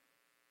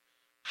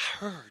 I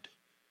heard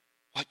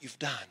what you've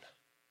done.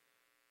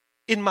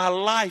 In my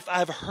life,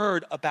 I've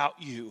heard about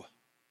you.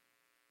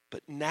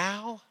 But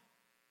now,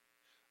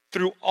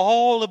 through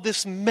all of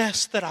this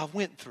mess that I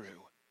went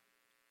through,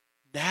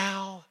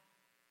 now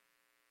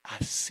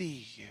I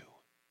see you.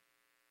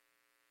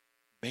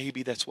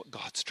 Maybe that's what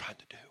God's trying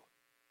to do.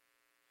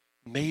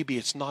 Maybe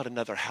it's not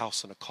another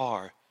house and a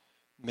car.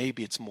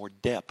 Maybe it's more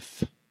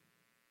depth.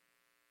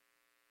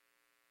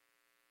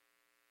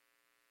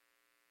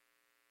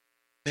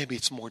 Maybe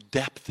it's more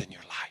depth in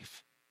your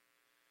life.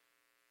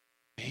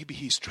 Maybe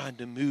he's trying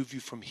to move you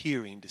from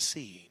hearing to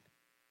seeing.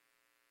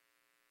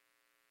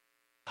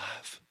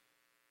 I've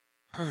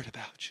heard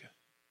about you,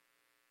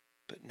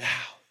 but now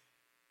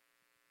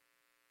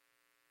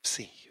I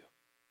see you.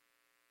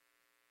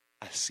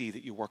 I see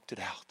that you worked it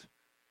out.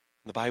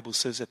 The Bible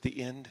says at the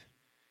end,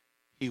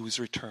 he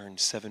was returned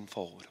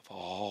sevenfold of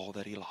all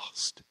that he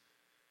lost.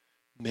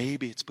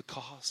 Maybe it's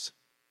because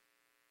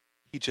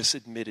he just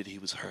admitted he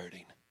was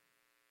hurting.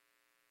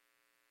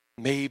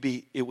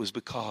 Maybe it was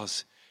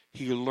because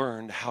he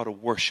learned how to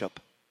worship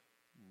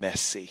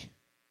messy.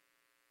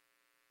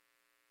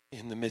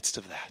 In the midst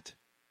of that,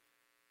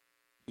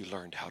 he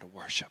learned how to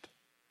worship.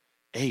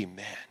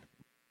 Amen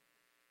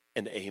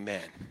and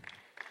amen.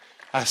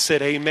 I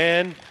said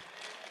amen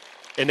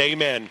and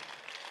amen.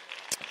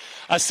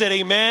 I said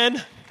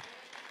amen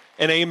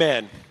and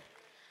amen.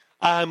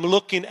 I'm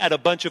looking at a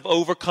bunch of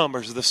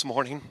overcomers this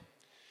morning,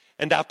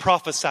 and I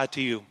prophesy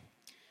to you.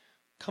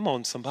 Come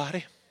on,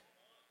 somebody.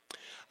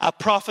 I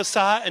prophesy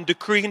and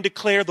decree and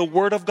declare the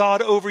word of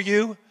God over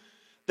you,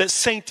 that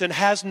Satan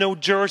has no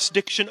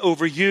jurisdiction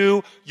over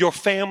you, your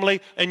family,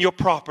 and your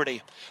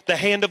property. The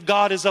hand of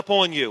God is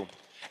upon you.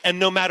 And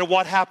no matter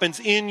what happens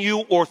in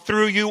you or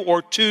through you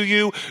or to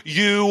you,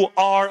 you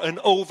are an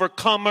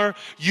overcomer.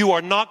 You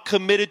are not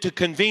committed to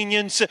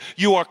convenience.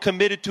 You are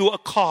committed to a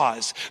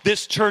cause.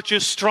 This church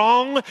is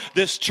strong.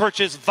 This church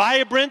is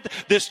vibrant.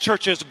 This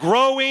church is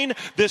growing.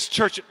 This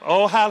church,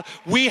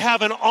 we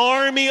have an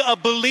army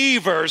of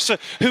believers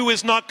who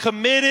is not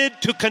committed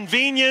to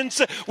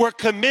convenience. We're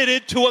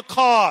committed to a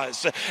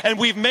cause. And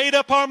we've made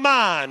up our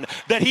mind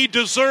that he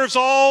deserves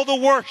all the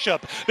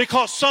worship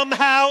because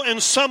somehow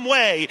in some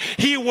way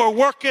he will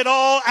work it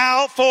all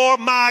out for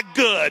my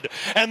good.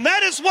 And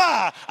that is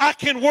why I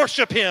can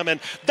worship him. And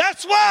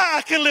that's why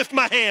I can lift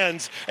my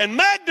hands and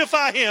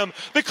magnify him,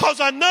 because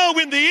I know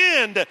in the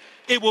end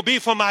it will be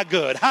for my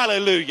good.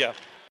 Hallelujah.